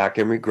sit back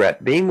and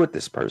regret being with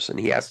this person.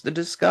 He has to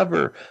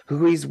discover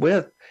who he's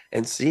with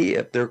and see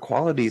if there are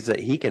qualities that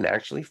he can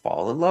actually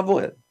fall in love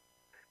with.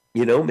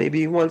 Maybe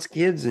he wants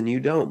kids and you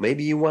don't.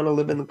 Maybe you want to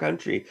live in the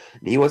country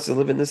and he wants to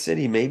live in the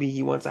city. Maybe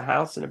he wants a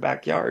house in a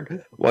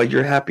backyard while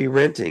you're happy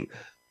renting.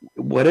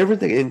 Whatever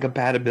the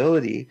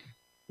incompatibility,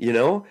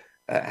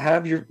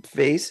 have your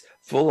face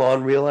full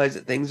on, realize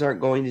that things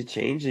aren't going to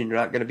change and you're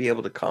not going to be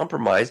able to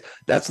compromise.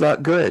 That's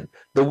not good.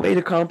 The way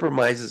to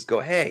compromise is go,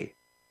 hey,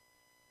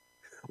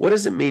 what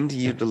does it mean to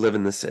you to live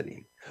in the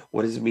city?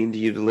 What does it mean to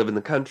you to live in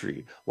the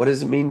country? What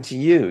does it mean to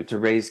you to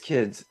raise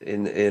kids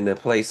in a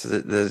place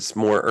that's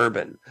more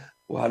urban?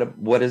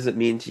 What does it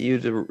mean to you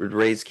to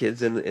raise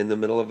kids in the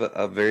middle of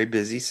a very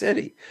busy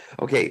city?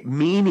 Okay,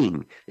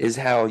 meaning is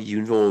how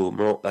you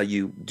know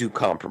you do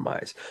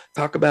compromise.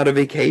 Talk about a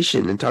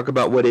vacation and talk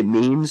about what it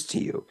means to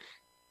you.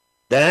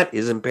 That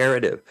is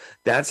imperative.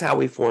 That's how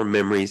we form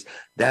memories.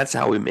 That's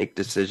how we make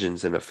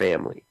decisions in a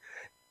family.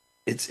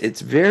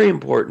 It's very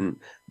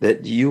important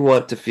that you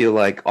want to feel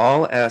like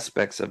all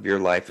aspects of your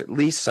life, at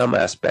least some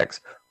aspects,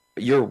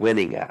 you're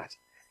winning at.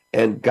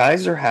 And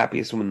guys are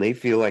happiest when they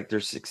feel like they're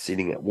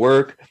succeeding at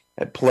work,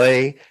 at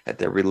play, at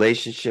their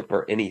relationship,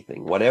 or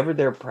anything. Whatever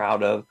they're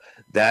proud of,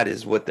 that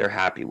is what they're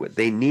happy with.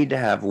 They need to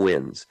have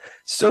wins.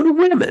 So do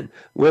women.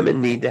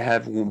 Women need to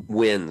have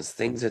wins,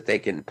 things that they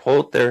can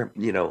put their,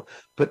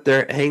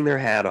 hang their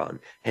hat on,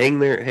 hang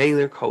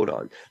their coat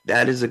on.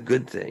 That is a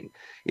good thing.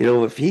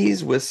 If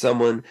he's with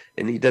someone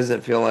and he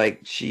doesn't feel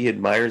like she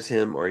admires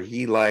him or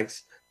he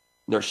likes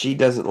or she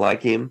doesn't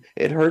like him,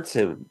 it hurts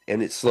him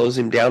and it slows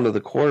him down to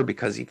the core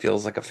because he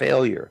feels like a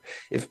failure.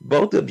 If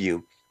both of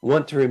you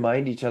want to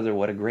remind each other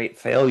what a great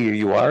failure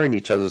you are in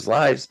each other's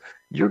lives,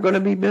 you're going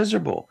to be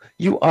miserable.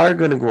 You are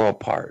going to grow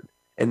apart.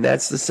 And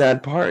that's the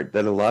sad part,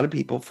 that a lot of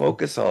people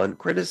focus on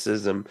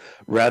criticism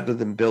rather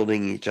than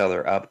building each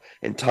other up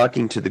and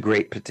talking to the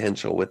great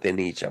potential within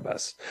each of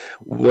us.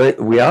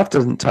 We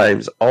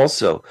oftentimes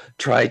also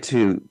try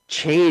to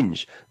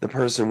change the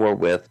person we're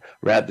with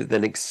rather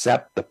than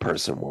accept the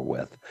person we're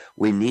with.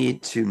 We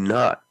need to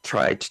not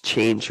try to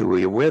change who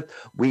we're with.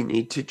 We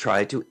need to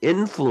try to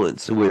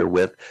influence who we're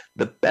with.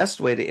 The best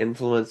way to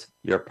influence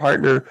your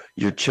partner,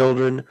 your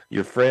children,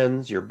 your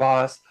friends, your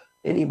boss,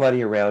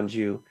 anybody around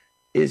you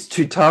is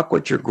to talk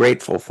what you're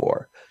grateful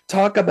for.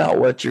 Talk about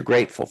what you're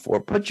grateful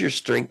for. Put your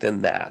strength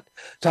in that.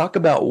 Talk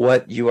about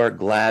what you are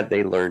glad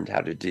they learned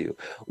how to do.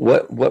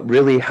 What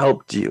really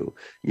helped you.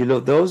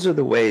 Those are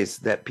the ways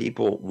that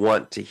people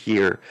want to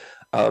hear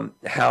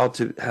how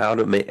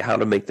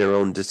to make their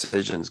own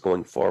decisions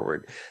going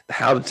forward,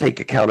 how to take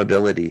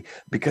accountability.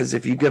 Because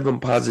if you give them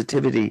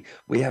positivity,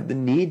 we have the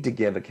need to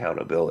give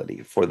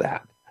accountability for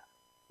that.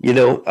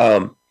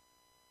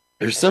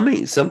 There's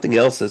something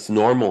else that's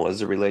normal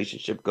as a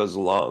relationship goes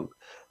along.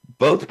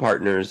 Both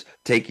partners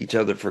take each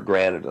other for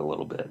granted a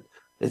little bit.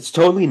 It's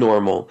totally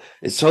normal.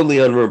 It's totally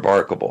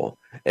unremarkable.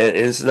 And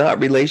it's not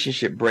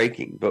relationship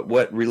breaking. But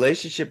what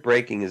relationship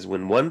breaking is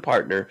when one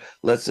partner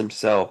lets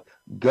himself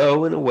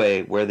go in a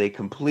way where they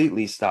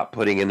completely stop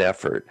putting in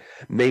effort.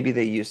 Maybe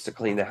they used to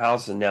clean the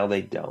house and now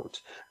they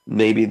don't.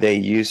 Maybe they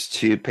used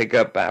to pick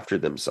up after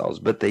themselves,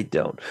 but they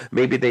don't.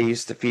 Maybe they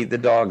used to feed the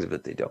dogs,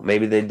 but they don't.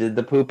 Maybe they did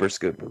the pooper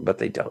scooping, but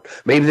they don't.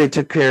 Maybe they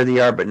took care of the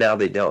yard, but now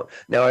they don't.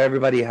 Now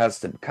everybody has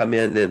to come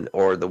in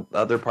or the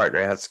other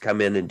partner has to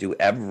come in and do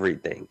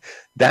everything.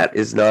 That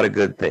is not a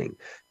good thing.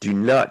 Do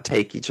not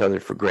take each other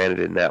for granted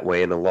in that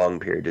way in a long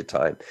period of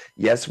time.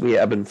 Yes, we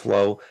ebb and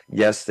flow.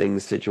 Yes,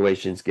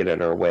 situations get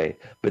in our way,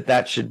 but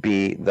that should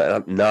be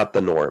not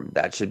the norm.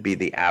 That should be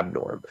the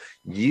abnorm.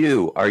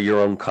 You are your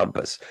own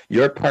compass.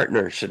 Your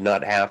partner should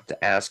not have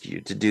to ask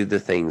you to do the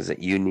things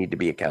that you need to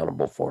be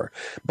accountable for.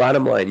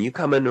 Bottom line, you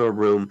come into a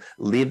room,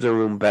 leave the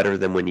room better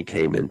than when you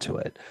came into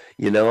it.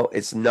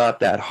 It's not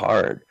that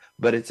hard.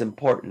 But it's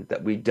important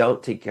that we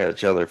don't take care of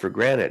each other for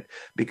granted,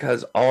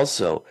 because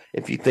also,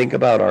 if you think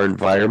about our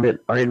environment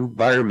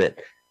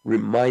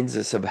reminds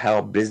us of how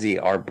busy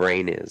our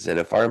brain is. And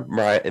if our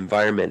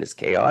environment is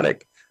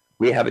chaotic,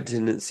 we have a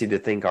tendency to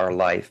think our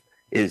life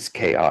is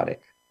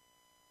chaotic.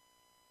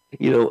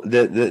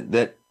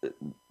 The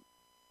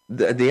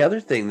other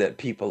thing that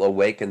people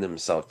awaken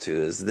themselves to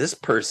is this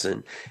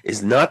person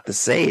is not the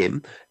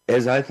same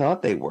as I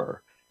thought they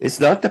were. It's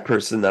not the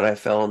person that I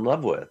fell in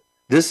love with.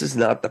 This is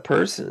not the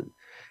person,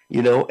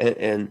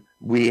 and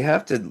we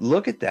have to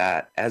look at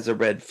that as a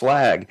red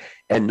flag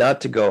and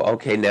not to go,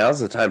 okay, now's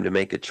the time to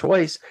make a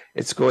choice.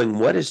 It's going,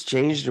 what has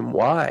changed and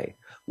why?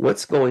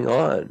 What's going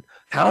on?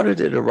 How did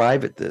it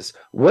arrive at this?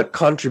 What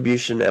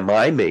contribution am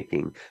I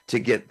making to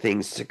get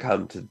things to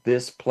come to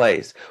this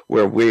place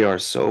where we are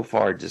so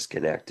far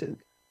disconnected?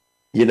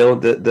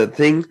 The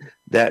thing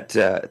that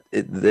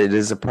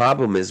is a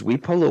problem is we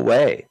pull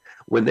away.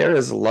 When there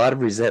is a lot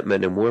of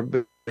resentment and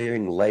we're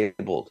being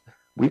labeled,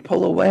 we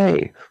pull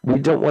away. We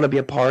don't want to be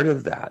a part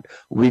of that.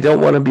 We don't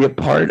want to be a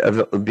part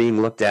of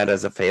being looked at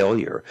as a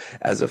failure,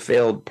 as a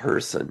failed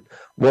person.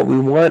 What we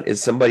want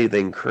is somebody that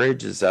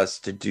encourages us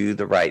to do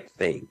the right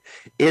thing.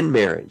 In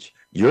marriage,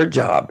 your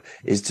job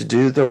is to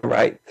do the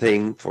right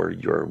thing for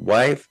your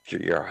wife,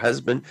 your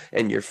husband,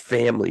 and your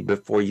family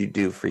before you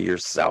do for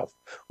yourself.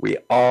 We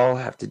all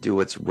have to do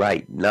what's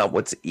right, not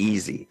what's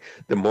easy.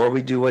 The more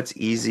we do what's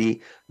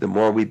easy, the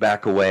more we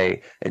back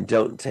away and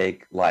don't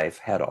take life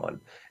head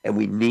on. And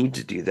we need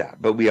to do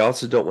that. But we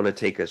also don't want to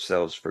take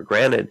ourselves for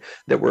granted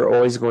that we're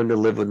always going to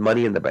live with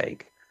money in the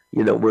bank.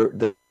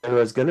 There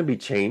is going to be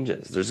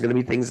changes. There's going to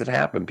be things that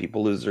happen.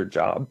 People lose their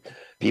job.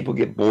 People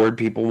get bored.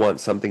 People want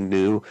something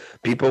new.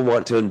 People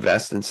want to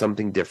invest in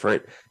something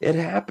different. It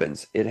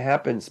happens. It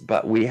happens.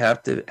 But we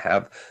have to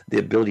have the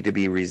ability to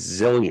be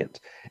resilient.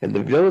 And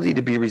the ability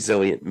to be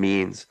resilient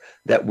means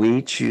that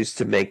we choose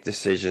to make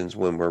decisions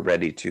when we're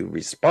ready to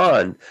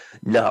respond,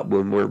 not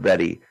when we're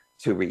ready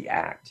to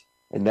react.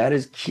 And that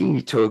is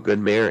key to a good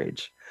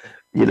marriage.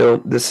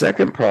 The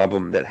second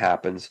problem that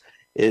happens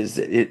is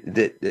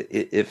that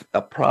if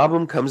a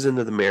problem comes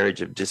into the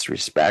marriage of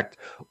disrespect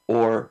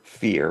or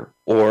fear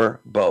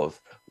or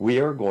both, we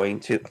are going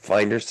to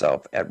find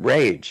ourselves at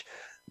rage.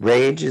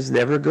 Rage is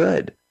never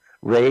good.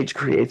 Rage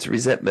creates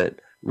resentment.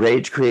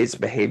 Rage creates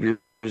behaviors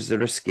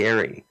that are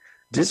scary.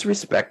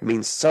 Disrespect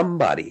means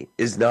somebody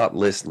is not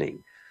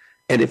listening.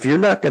 And if you're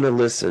not going to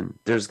listen,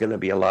 there's going to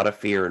be a lot of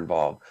fear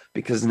involved,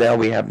 because now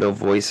we have no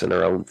voice in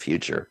our own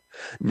future.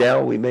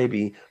 Now we may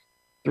be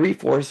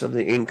 3/4 of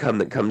the income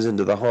that comes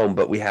into the home,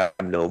 but we have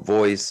no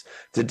voice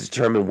to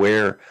determine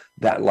where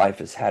that life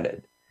is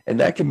headed. And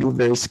that can be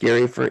very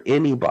scary for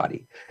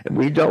anybody. And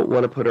we don't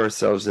want to put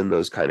ourselves in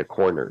those kind of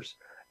corners.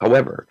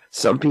 However,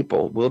 some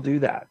people will do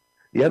that.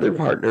 The other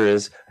part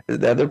is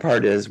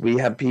we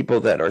have people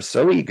that are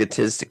so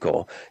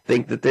egotistical,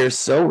 think that they're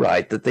so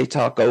right that they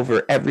talk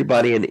over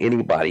everybody and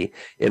anybody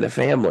in a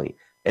family.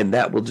 And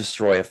that will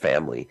destroy a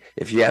family.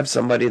 If you have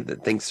somebody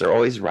that thinks they're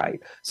always right,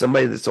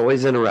 somebody that's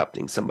always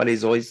interrupting,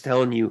 somebody's always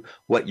telling you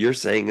what you're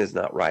saying is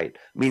not right,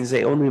 means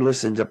they only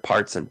listen to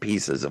parts and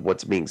pieces of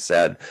what's being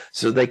said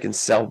so they can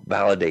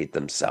self-validate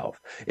themselves.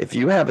 If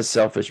you have a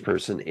selfish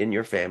person in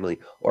your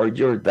family, or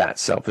you're that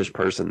selfish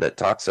person that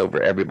talks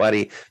over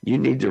everybody, you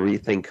need to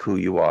rethink who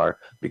you are,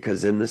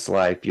 because in this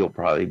life, you'll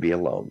probably be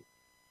alone.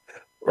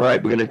 All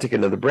right, we're going to take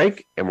another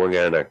break, and we're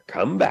going to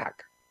come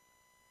back.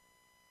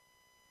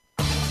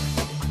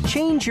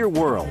 Change your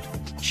world.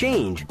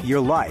 Change your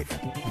life.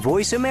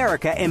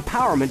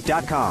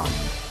 VoiceAmericaEmpowerment.com.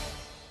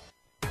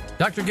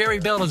 Dr. Gary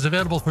Bell is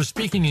available for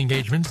speaking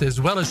engagements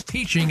as well as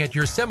teaching at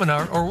your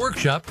seminar or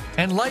workshop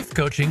and life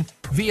coaching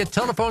via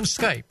telephone,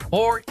 Skype,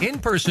 or in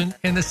person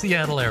in the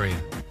Seattle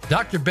area.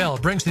 Dr. Bell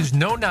brings his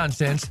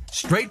no-nonsense,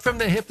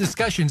 straight-from-the-hip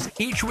discussions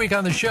each week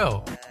on the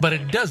show, but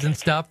it doesn't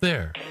stop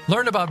there.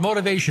 Learn about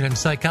motivation and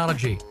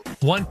psychology,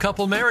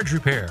 one-couple marriage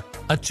repair,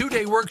 a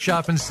 2-day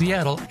workshop in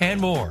Seattle, and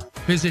more.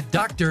 Visit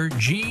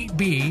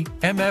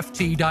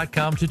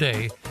drgbmft.com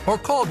today or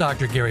call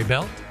Dr. Gary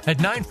Bell at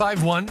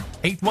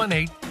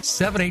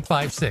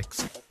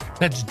 951-818-7856.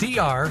 That's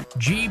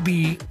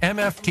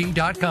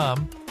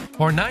drgbmft.com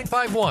or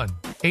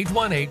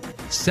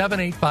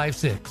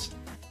 951-818-7856.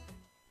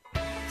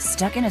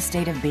 Stuck in a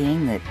state of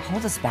being that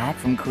holds us back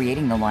from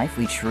creating the life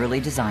we truly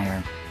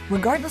desire?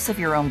 Regardless of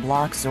your own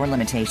blocks or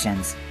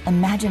limitations,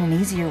 imagine an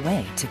easier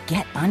way to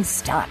get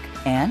unstuck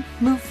and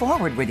move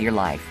forward with your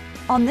life.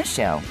 On this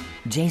show,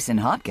 Jason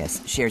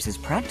Hopkins shares his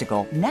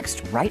practical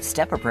next right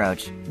step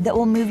approach that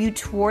will move you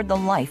toward the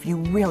life you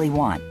really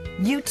want.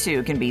 You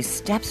too can be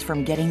steps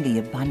from getting the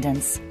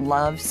abundance,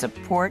 love,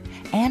 support,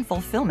 and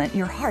fulfillment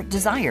your heart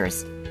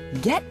desires.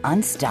 Get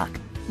unstuck.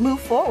 Move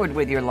forward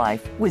with your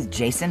life with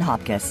Jason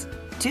Hopkins.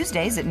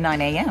 Tuesdays at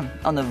 9 a.m.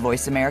 on the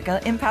Voice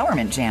America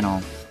Empowerment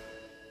Channel.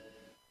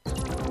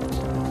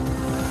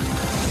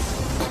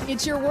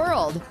 It's your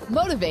world.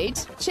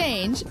 Motivate,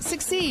 change,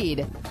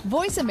 succeed.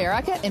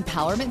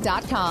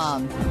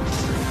 VoiceAmericaEmpowerment.com.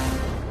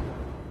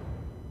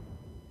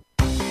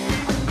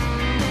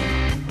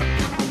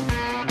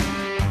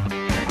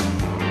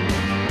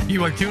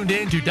 You are tuned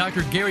in to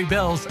Dr. Gary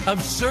Bell's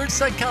Absurd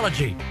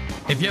Psychology.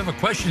 If you have a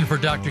question for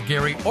Dr.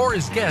 Gary or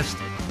his guest,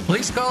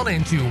 please call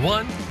in to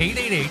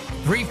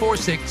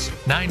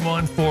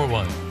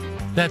 1-888-346-9141.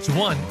 That's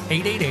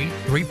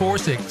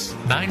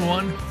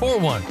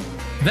 1-888-346-9141.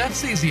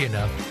 That's easy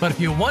enough, but if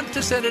you want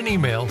to send an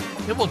email,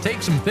 it will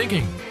take some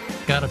thinking.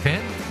 Got a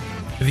pen?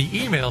 The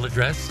email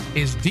address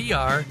is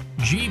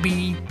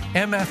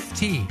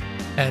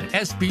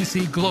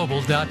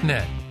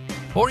drgbmft@sbcglobal.net.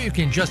 Or you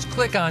can just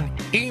click on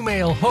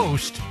Email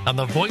Host on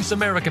the Voice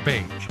America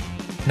page.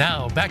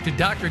 Now, back to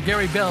Dr.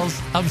 Gary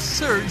Bell's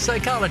Absurd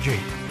Psychology.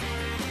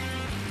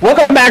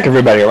 Welcome back,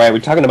 everybody. All right, we're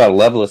talking about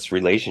loveless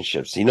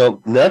relationships.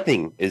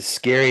 Nothing is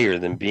scarier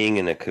than being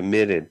in a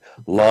committed,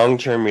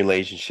 long-term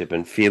relationship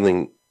and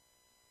feeling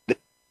that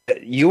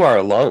you are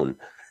alone.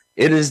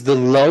 It is the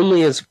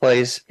loneliest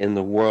place in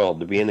the world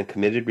to be in a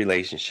committed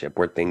relationship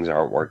where things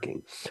aren't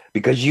working,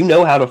 because you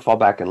know how to fall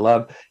back in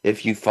love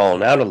if you've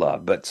fallen out of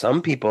love. But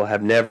some people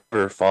have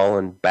never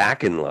fallen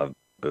back in love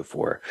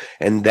before,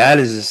 and that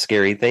is a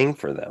scary thing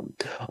for them.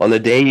 On the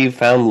day you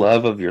found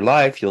love of your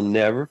life, you'll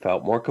never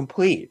felt more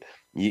complete.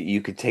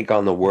 You could take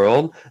on the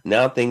world.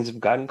 Now things have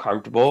gotten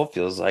comfortable.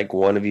 Feels like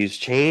one of you's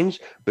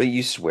changed, but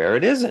you swear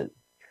it isn't.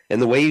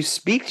 And the way you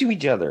speak to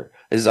each other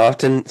is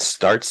often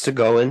starts to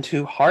go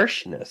into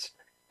harshness.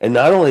 And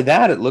not only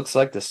that, it looks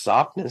like the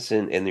softness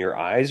in your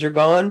eyes are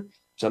gone.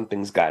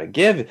 Something's got to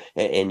give,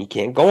 and you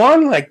can't go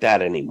on like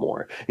that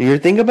anymore. And you're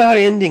thinking about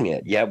ending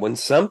it. Yet when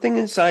something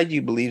inside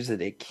you believes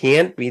that it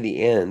can't be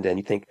the end, and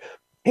you think,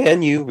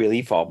 Can you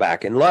really fall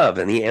back in love?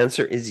 And the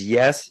answer is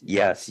yes,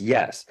 yes,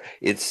 yes.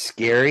 It's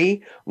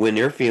scary when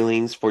your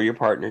feelings for your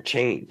partner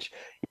change.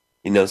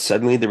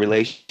 Suddenly the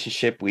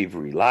relationship we've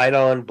relied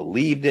on,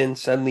 believed in,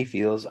 suddenly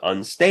feels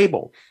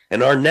unstable.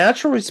 And our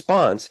natural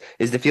response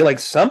is to feel like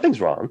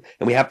something's wrong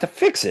and we have to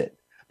fix it.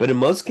 But in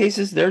most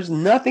cases, there's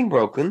nothing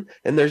broken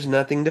and there's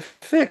nothing to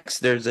fix.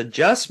 There's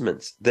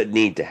adjustments that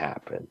need to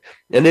happen.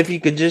 And if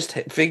you could just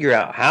figure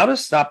out how to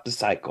stop the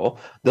cycle,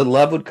 the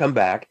love would come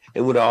back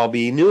and would all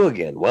be new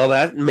again. Well,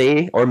 that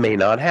may or may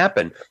not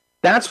happen.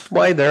 That's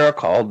why they're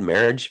called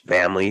marriage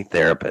family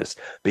therapists,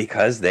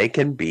 because they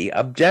can be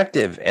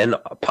objective and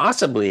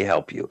possibly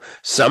help you.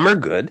 Some are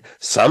good,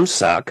 some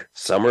suck,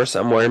 some are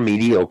somewhere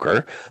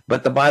mediocre.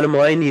 But the bottom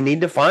line, you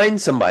need to find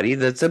somebody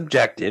that's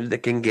objective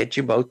that can get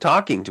you both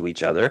talking to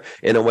each other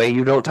in a way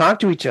you don't talk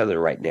to each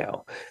other right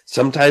now.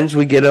 Sometimes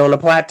we get on a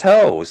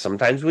plateau,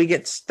 sometimes we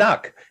get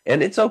stuck,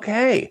 and it's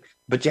okay.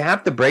 But you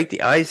have to break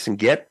the ice and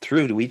get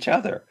through to each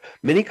other.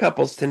 Many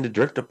couples tend to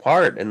drift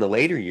apart in the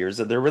later years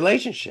of their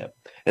relationship.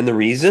 And the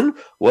reason,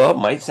 well, it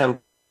might sound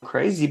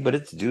crazy, but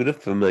it's due to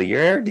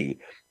familiarity.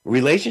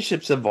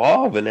 Relationships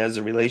evolve, and as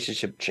a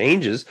relationship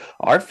changes,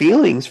 our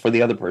feelings for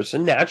the other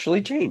person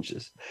naturally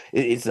changes.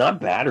 It's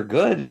not bad or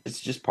good. It's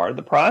just part of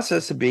the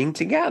process of being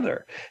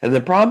together. And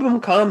the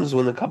problem comes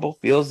when the couple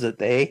feels that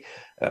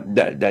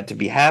that to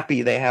be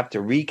happy, they have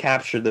to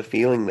recapture the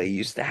feeling they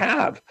used to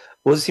have.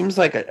 Well, it seems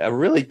like a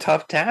really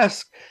tough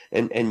task.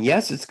 And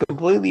yes, it's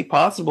completely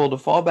possible to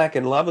fall back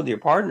in love with your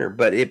partner,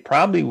 but it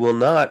probably will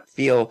not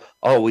feel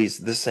always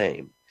the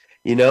same.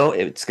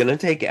 It's going to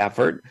take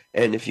effort.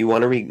 And if you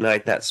want to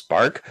reignite that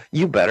spark,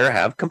 you better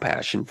have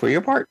compassion for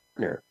your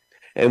partner.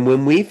 And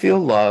when we feel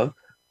love,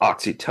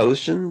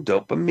 oxytocin,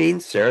 dopamine,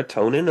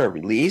 serotonin are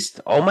released.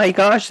 Oh my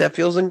gosh, that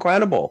feels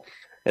incredible.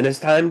 And as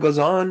time goes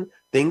on,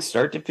 things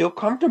start to feel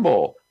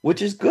comfortable,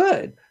 which is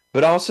good,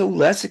 but also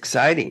less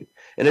exciting.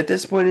 And at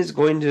this point, it's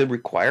going to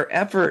require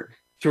effort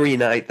to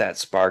reignite that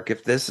spark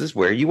if this is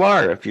where you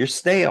are, if you're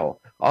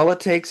stale. All it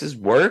takes is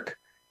work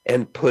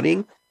and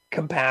putting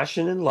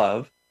compassion and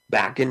love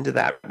back into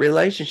that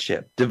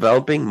relationship,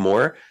 developing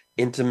more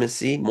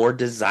intimacy, more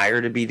desire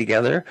to be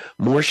together,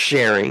 more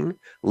sharing,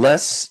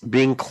 less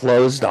being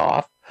closed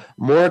off,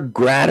 more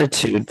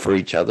gratitude for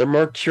each other,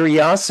 more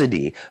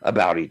curiosity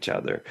about each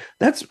other.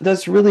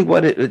 That's really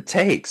what it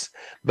takes.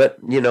 But,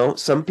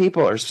 some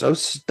people are so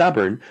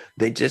stubborn,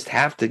 they just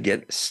have to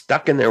get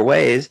stuck in their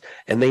ways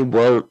and they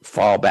won't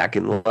fall back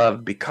in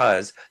love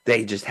because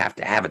they just have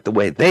to have it the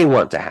way they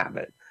want to have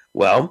it.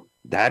 Well,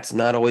 that's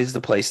not always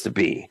the place to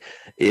be.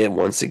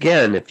 Once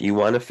again, if you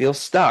want to feel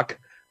stuck,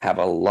 have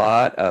a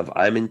lot of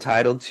I'm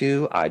entitled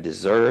to, I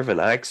deserve,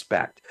 and I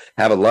expect.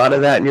 Have a lot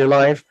of that in your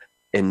life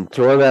and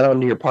throw that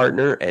onto your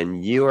partner,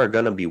 and you are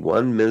going to be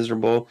one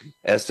miserable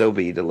SOB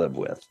to live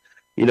with.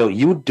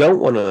 You don't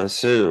want to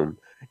assume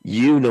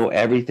you know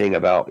everything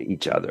about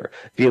each other.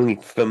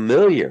 Feeling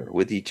familiar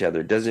with each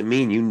other doesn't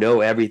mean you know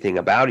everything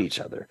about each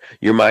other.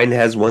 Your mind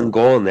has one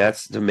goal, and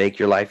that's to make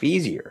your life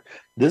easier.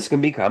 This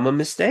can become a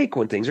mistake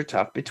when things are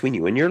tough between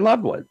you and your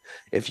loved one.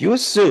 If you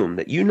assume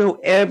that you know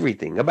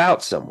everything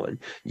about someone,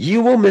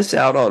 you will miss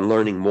out on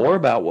learning more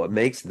about what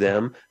makes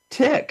them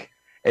tick.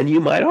 And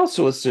you might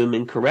also assume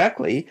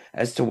incorrectly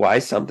as to why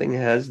something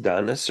has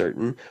done a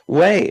certain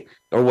way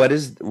or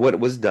what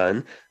was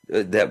done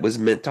that was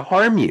meant to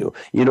harm you.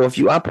 If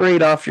you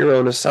operate off your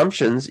own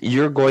assumptions,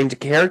 you're going to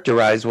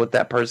characterize what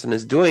that person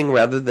is doing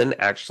rather than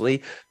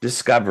actually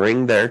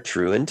discovering their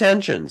true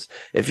intentions.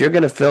 If you're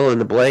going to fill in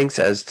the blanks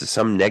as to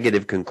some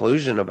negative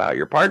conclusion about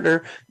your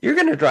partner, you're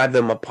going to drive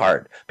them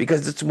apart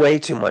because it's way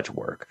too much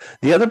work.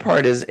 The other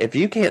part is if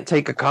you can't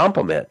take a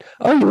compliment,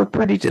 oh, you look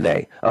pretty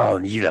today. Oh,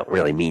 you don't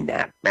really mean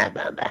that.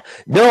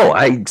 No,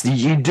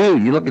 you do.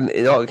 You look,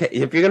 okay.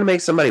 If you're going to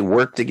make somebody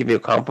work to give you a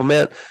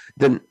compliment,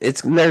 then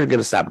it's never going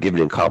to stop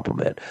giving a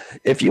compliment.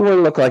 If you want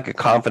to look like a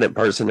confident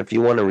person, if you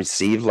want to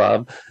receive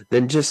love,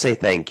 then just say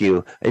thank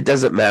you. It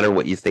doesn't matter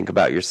what you think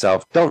about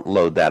yourself. Don't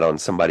load that on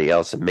somebody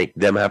else and make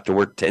them have to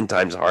work 10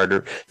 times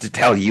harder to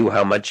tell you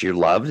how much you're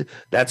loved.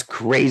 That's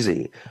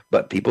crazy,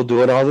 but people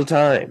do it all the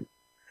time.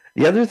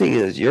 The other thing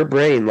is your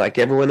brain, like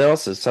everyone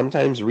else's,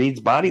 sometimes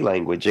reads body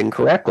language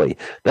incorrectly.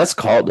 That's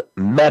called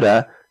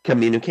meta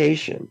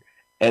communication.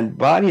 And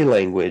body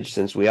language,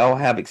 since we all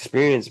have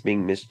experience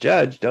being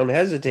misjudged, don't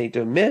hesitate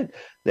to admit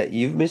that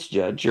you've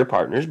misjudged your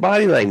partner's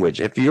body language.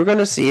 If you're going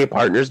to see a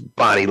partner's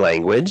body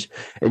language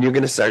and you're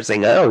going to start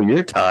saying, oh,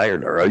 you're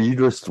tired, or you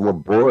just were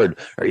bored,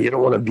 or you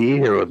don't want to be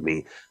here with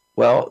me,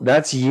 well,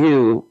 that's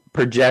you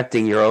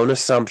projecting your own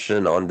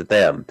assumption onto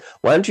them.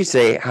 Why don't you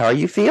say, how are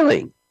you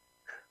feeling?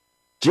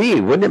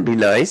 Gee, wouldn't it be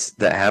nice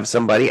to have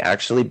somebody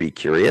actually be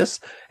curious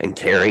and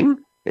caring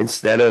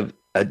instead of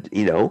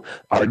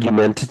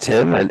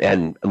argumentative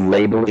and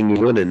labeling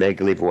you in a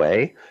negative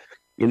way?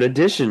 In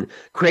addition,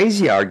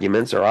 crazy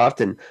arguments are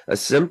often a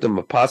symptom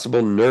of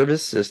possible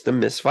nervous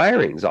system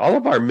misfirings. All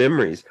of our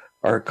memories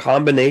are a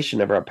combination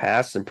of our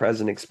past and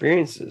present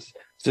experiences.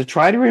 So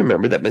try to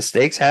remember that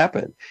mistakes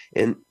happen,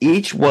 and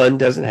each one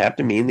doesn't have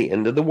to mean the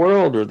end of the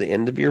world or the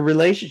end of your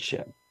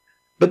relationship.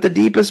 But the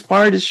deepest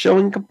part is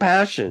showing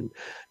compassion.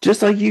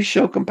 Just like you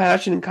show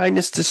compassion and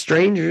kindness to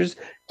strangers,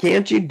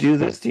 can't you do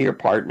this to your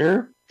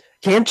partner?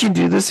 Can't you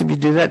do this if you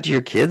do that to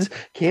your kids?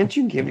 Can't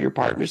you give your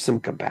partner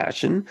some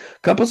compassion?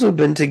 Couples who have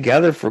been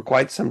together for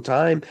quite some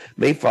time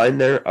may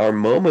find there are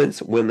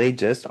moments when they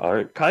just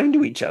aren't kind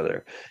to each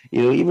other.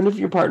 Even if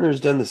your partner has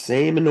done the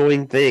same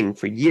annoying thing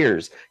for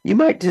years, you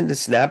might tend to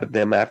snap at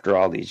them after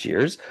all these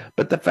years.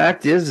 But the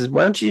fact is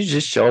why don't you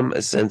just show them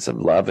a sense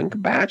of love and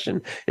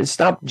compassion and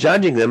stop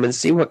judging them and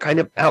see what kind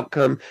of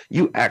outcome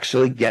you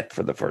actually get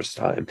for the first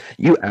time.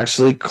 You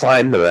actually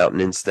climb the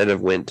mountain instead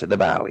of went to the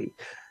valley.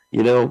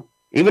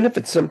 Even if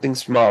it's something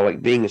small,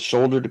 like being a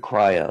shoulder to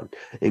cry on,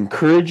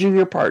 encouraging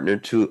your partner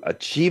to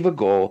achieve a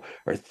goal,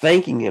 or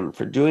thanking him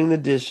for doing the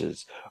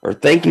dishes, or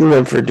thanking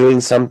them for doing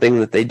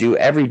something that they do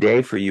every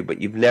day for you, but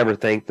you've never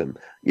thanked them.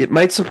 It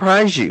might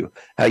surprise you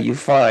how you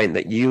find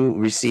that you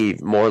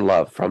receive more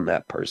love from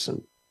that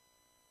person.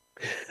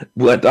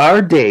 With our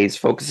days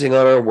focusing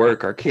on our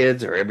work, our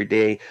kids, our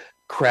everyday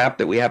crap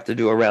that we have to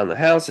do around the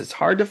house, it's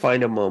hard to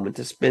find a moment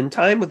to spend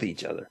time with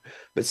each other.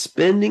 But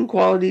spending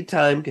quality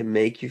time can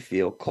make you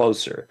feel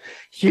closer.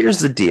 Here's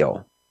the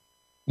deal.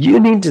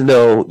 You need to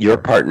know your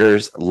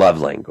partner's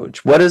love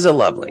language. What is a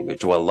love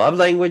language? Well, love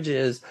language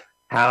is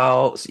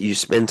how you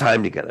spend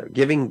time together,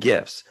 giving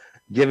gifts,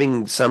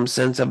 giving some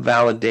sense of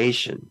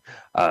validation,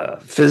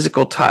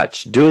 physical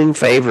touch, doing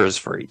favors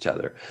for each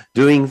other,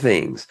 doing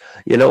things.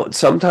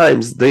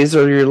 Sometimes these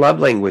are your love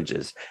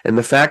languages. And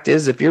the fact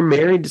is, if you're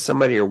married to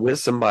somebody or with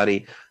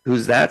somebody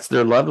that's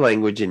their love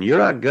language and you're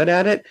not good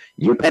at it,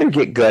 you better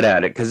get good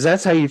at it, because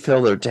that's how you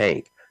fill their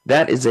tank.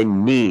 That is a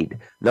need,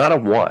 not a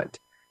want.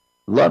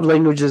 Love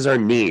languages are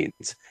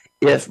needs.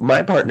 If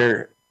my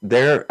partner,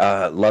 their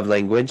love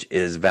language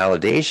is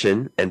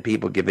validation and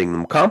people giving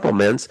them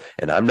compliments,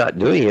 and I'm not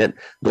doing it,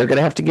 they're going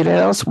to have to get it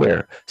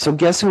elsewhere. So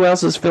guess who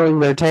else is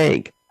filling their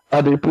tank?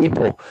 Other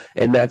people.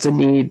 And that's a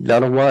need,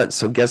 not a want.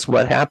 So guess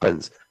what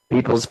happens?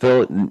 People's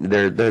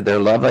their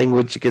love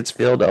language gets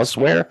filled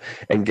elsewhere,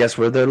 and guess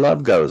where their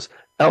love goes?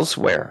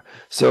 Elsewhere.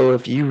 So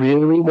if you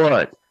really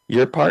want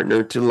your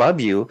partner to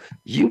love you,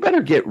 you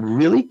better get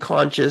really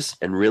conscious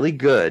and really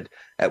good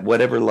at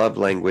whatever love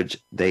language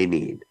they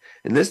need.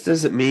 And this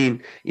doesn't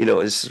mean,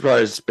 as far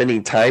as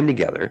spending time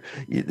together,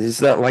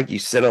 it's not like you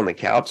sit on the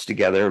couch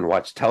together and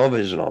watch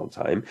television all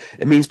the time.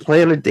 It means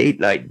plan a date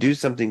night, do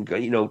something,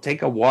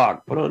 take a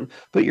walk,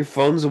 put your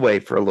phones away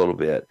for a little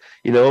bit,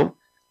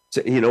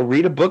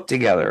 read a book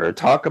together or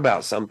talk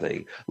about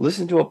something,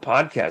 listen to a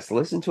podcast,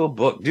 listen to a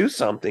book, do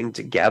something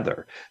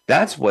together.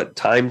 That's what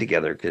time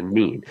together can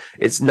mean.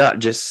 It's not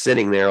just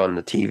sitting there on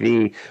the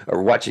TV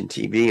or watching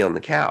TV on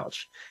the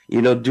couch.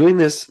 Doing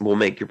this will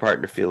make your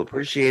partner feel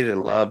appreciated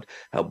and loved,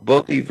 help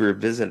both of you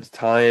revisit a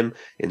time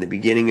in the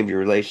beginning of your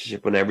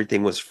relationship when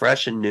everything was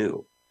fresh and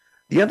new.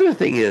 The other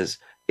thing is,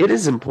 it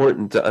is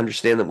important to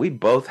understand that we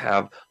both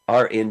have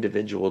our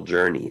individual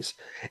journeys,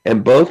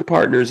 and both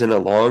partners in a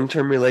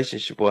long-term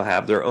relationship will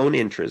have their own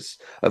interests,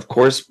 of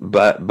course,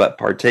 but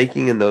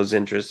partaking in those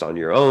interests on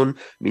your own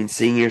means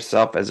seeing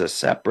yourself as a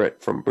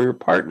separate from your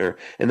partner,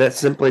 and that's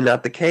simply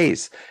not the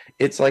case.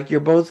 It's like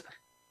you're both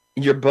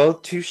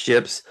two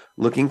ships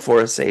looking for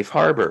a safe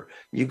harbor.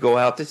 You go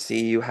out to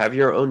sea, you have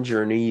your own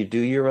journey, you do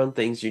your own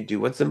things, you do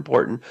what's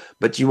important,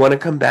 but you want to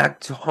come back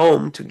to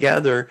home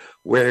together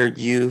where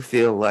you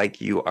feel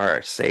like you are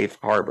a safe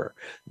harbor.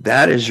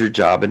 That is your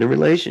job in a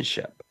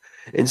relationship.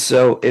 And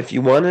so if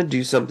you want to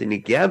do something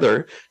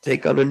together,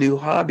 take on a new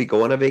hobby,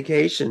 go on a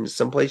vacation,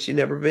 someplace you've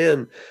never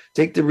been,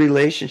 take the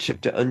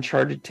relationship to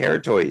uncharted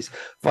territories,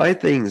 find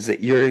things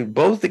that you're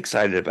both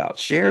excited about,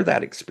 share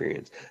that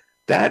experience.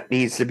 That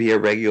needs to be a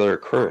regular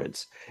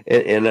occurrence.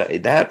 And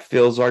that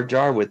fills our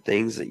jar with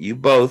things that you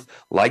both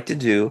like to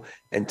do,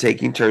 and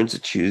taking turns to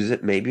choose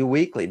it maybe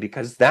weekly,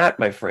 because that,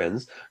 my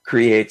friends,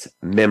 creates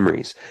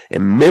memories.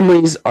 And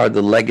memories are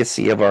the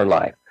legacy of our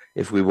life.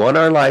 If we want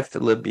our life to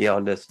live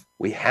beyond us,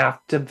 we have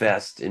to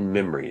invest in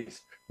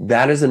memories.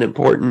 That is an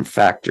important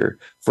factor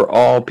for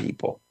all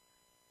people.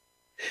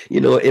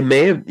 You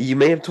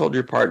may have told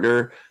your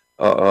partner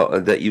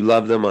that you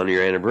love them on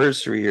your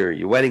anniversary or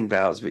your wedding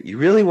vows, but you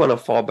really want to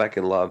fall back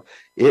in love.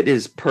 It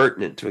is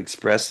pertinent to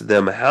express to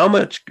them how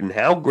much and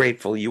how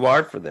grateful you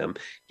are for them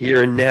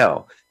here and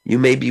now. You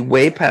may be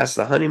way past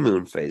the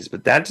honeymoon phase,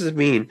 but that doesn't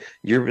mean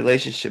your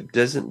relationship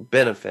doesn't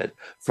benefit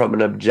from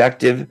an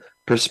objective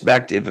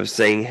perspective of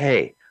saying,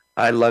 hey,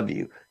 I love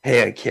you.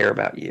 Hey, I care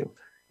about you.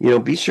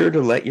 Be sure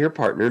to let your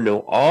partner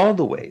know all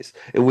the ways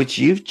in which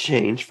you've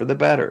changed for the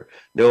better,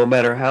 no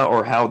matter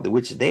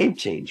which they've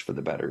changed for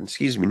the better.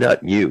 Excuse me,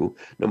 not you,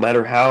 no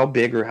matter how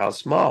big or how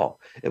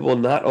small. It will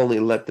not only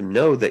let them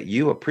know that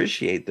you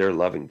appreciate their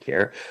love and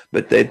care,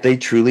 but that they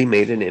truly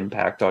made an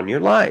impact on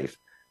your life.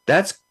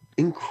 That's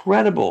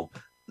incredible.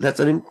 That's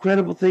an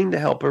incredible thing to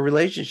help a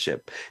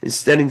relationship.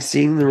 Instead of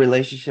seeing the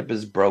relationship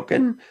as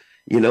broken,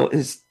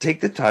 is take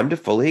the time to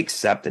fully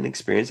accept and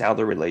experience how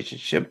the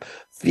relationship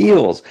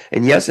feels.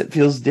 And yes, it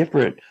feels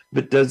different,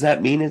 but does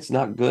that mean it's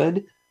not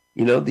good?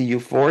 The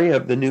euphoria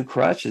of the new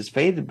crush has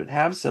faded, but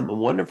have some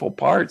wonderful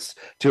parts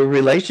to a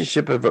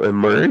relationship have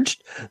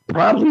emerged?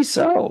 Probably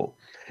so.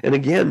 And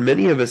again,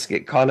 many of us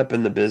get caught up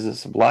in the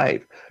business of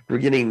life,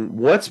 forgetting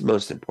what's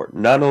most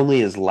important. Not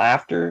only is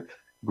laughter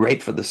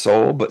great for the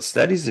soul, but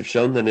studies have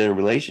shown that in a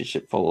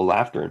relationship full of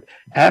laughter and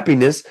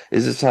happiness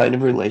is a sign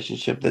of a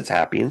relationship that's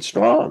happy and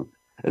strong.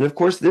 And of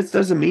course, this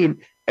doesn't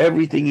mean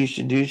everything you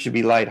should do should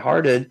be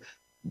lighthearted.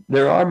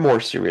 There are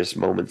more serious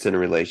moments in a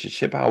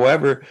relationship.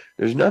 However,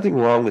 there's nothing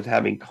wrong with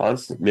having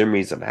constant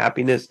memories of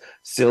happiness,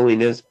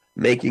 silliness,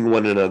 making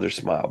one another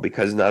smile,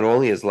 because not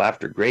only is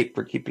laughter great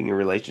for keeping a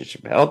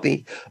relationship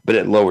healthy, but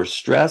it lowers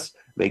stress,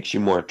 makes you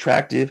more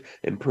attractive,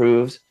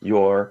 improves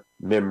your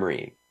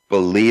memory.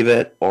 Believe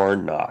it or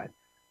not.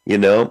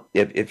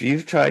 If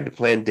you've tried to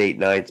plan date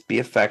nights, be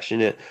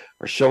affectionate,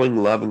 or showing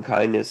love and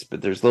kindness,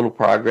 but there's little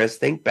progress,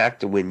 think back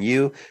to when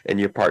you and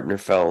your partner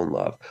fell in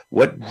love.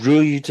 What drew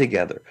you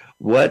together?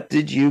 What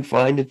did you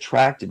find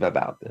attractive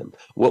about them?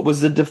 What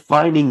was the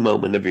defining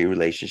moment of your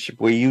relationship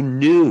where you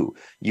knew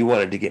you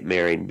wanted to get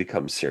married and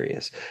become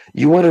serious?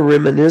 You want to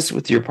reminisce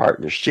with your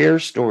partner, share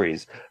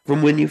stories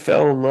from when you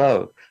fell in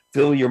love.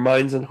 Fill your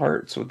minds and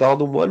hearts with all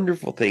the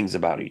wonderful things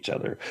about each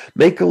other.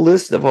 Make a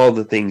list of all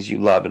the things you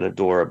love and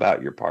adore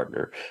about your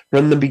partner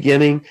from the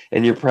beginning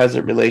and your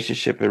present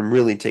relationship, and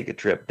really take a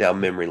trip down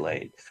memory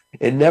lane.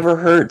 It never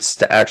hurts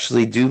to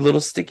actually do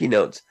little sticky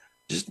notes.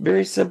 Just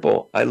very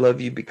simple. I love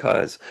you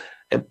because,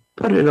 and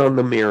put it on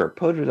the mirror,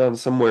 put it on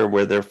somewhere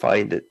where they'll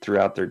find it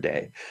throughout their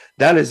day.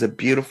 That is a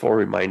beautiful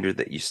reminder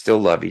that you still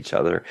love each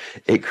other.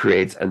 It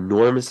creates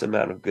enormous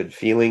amount of good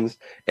feelings,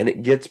 and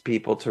it gets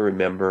people to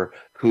remember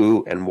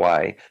who and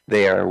why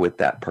they are with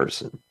that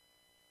person.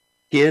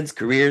 Kids,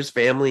 careers,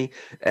 family,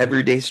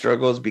 everyday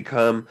struggles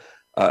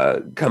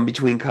come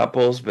between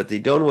couples, but they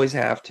don't always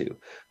have to.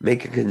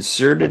 Make a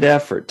concerted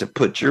effort to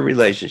put your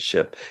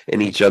relationship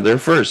and each other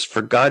first.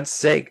 For God's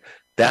sake,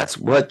 that's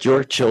what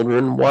your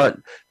children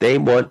want. They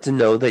want to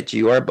know that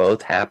you are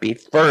both happy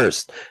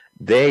first.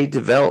 They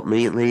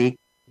developmentally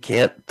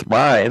can't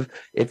thrive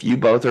if you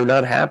both are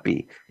not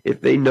happy.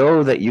 If they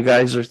know that you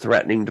guys are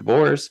threatening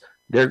divorce,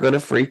 they're going to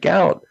freak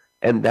out,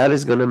 and that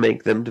is going to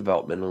make them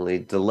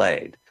developmentally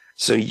delayed.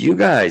 So you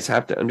guys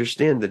have to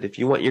understand that if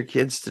you want your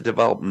kids to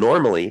develop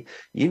normally,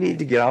 you need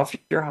to get off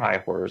your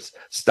high horse,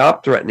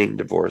 stop threatening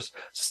divorce,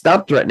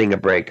 stop threatening a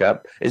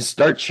breakup, and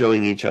start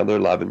showing each other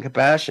love and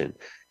compassion.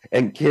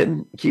 And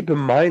keep in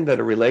mind that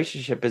a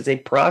relationship is a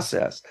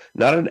process,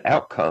 not an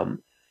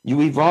outcome.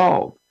 You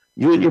evolve.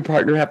 You and your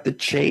partner have to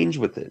change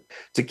with it.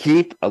 To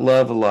keep a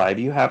love alive,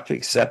 you have to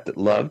accept that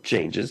love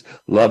changes,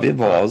 love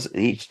evolves,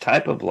 and each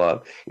type of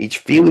love, each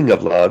feeling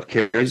of love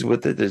carries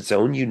with it its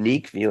own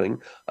unique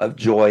feeling of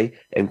joy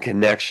and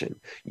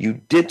connection. You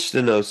ditch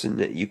the notion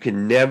that you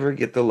can never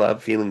get the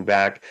love feeling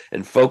back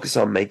and focus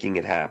on making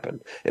it happen.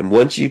 And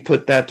once you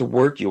put that to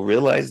work, you'll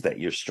realize that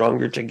you're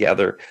stronger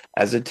together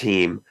as a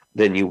team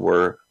than you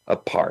were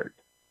apart.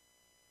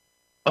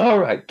 All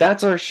right,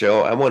 that's our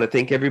show. I want to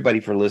thank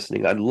everybody for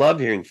listening. I love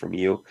hearing from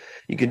you.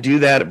 You can do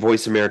that at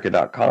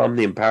voiceamerica.com,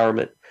 the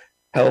empowerment,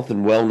 health,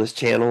 and wellness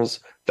channels,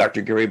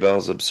 Dr. Gary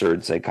Bell's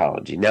Absurd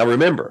Psychology. Now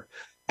remember,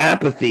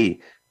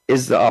 apathy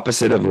is the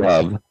opposite of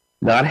love,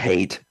 not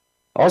hate.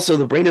 Also,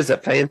 the brain is a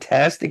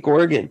fantastic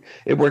organ.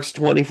 It works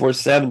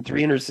 24/7,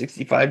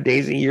 365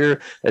 days a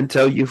year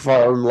until you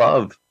fall in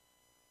love.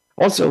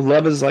 Also,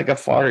 love is like a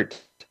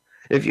fart.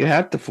 If you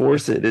have to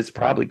force it, it's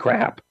probably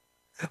crap.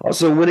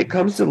 Also, when it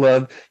comes to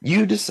love,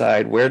 you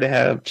decide where to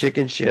have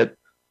chicken shit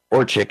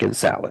or chicken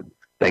salad.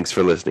 Thanks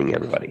for listening,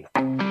 everybody.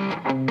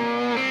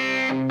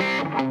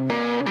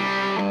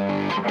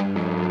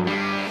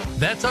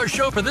 That's our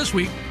show for this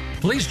week.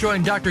 Please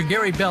join Dr.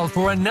 Gary Bell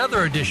for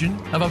another edition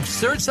of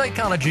Absurd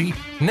Psychology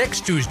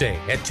next Tuesday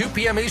at 2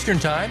 p.m. Eastern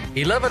Time,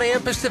 11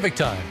 a.m. Pacific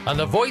Time on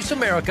the Voice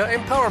America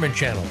Empowerment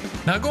Channel.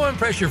 Now go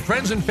impress your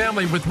friends and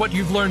family with what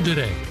you've learned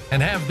today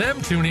and have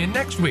them tune in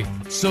next week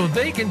so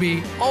they can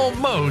be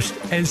almost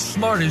as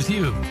smart as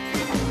you.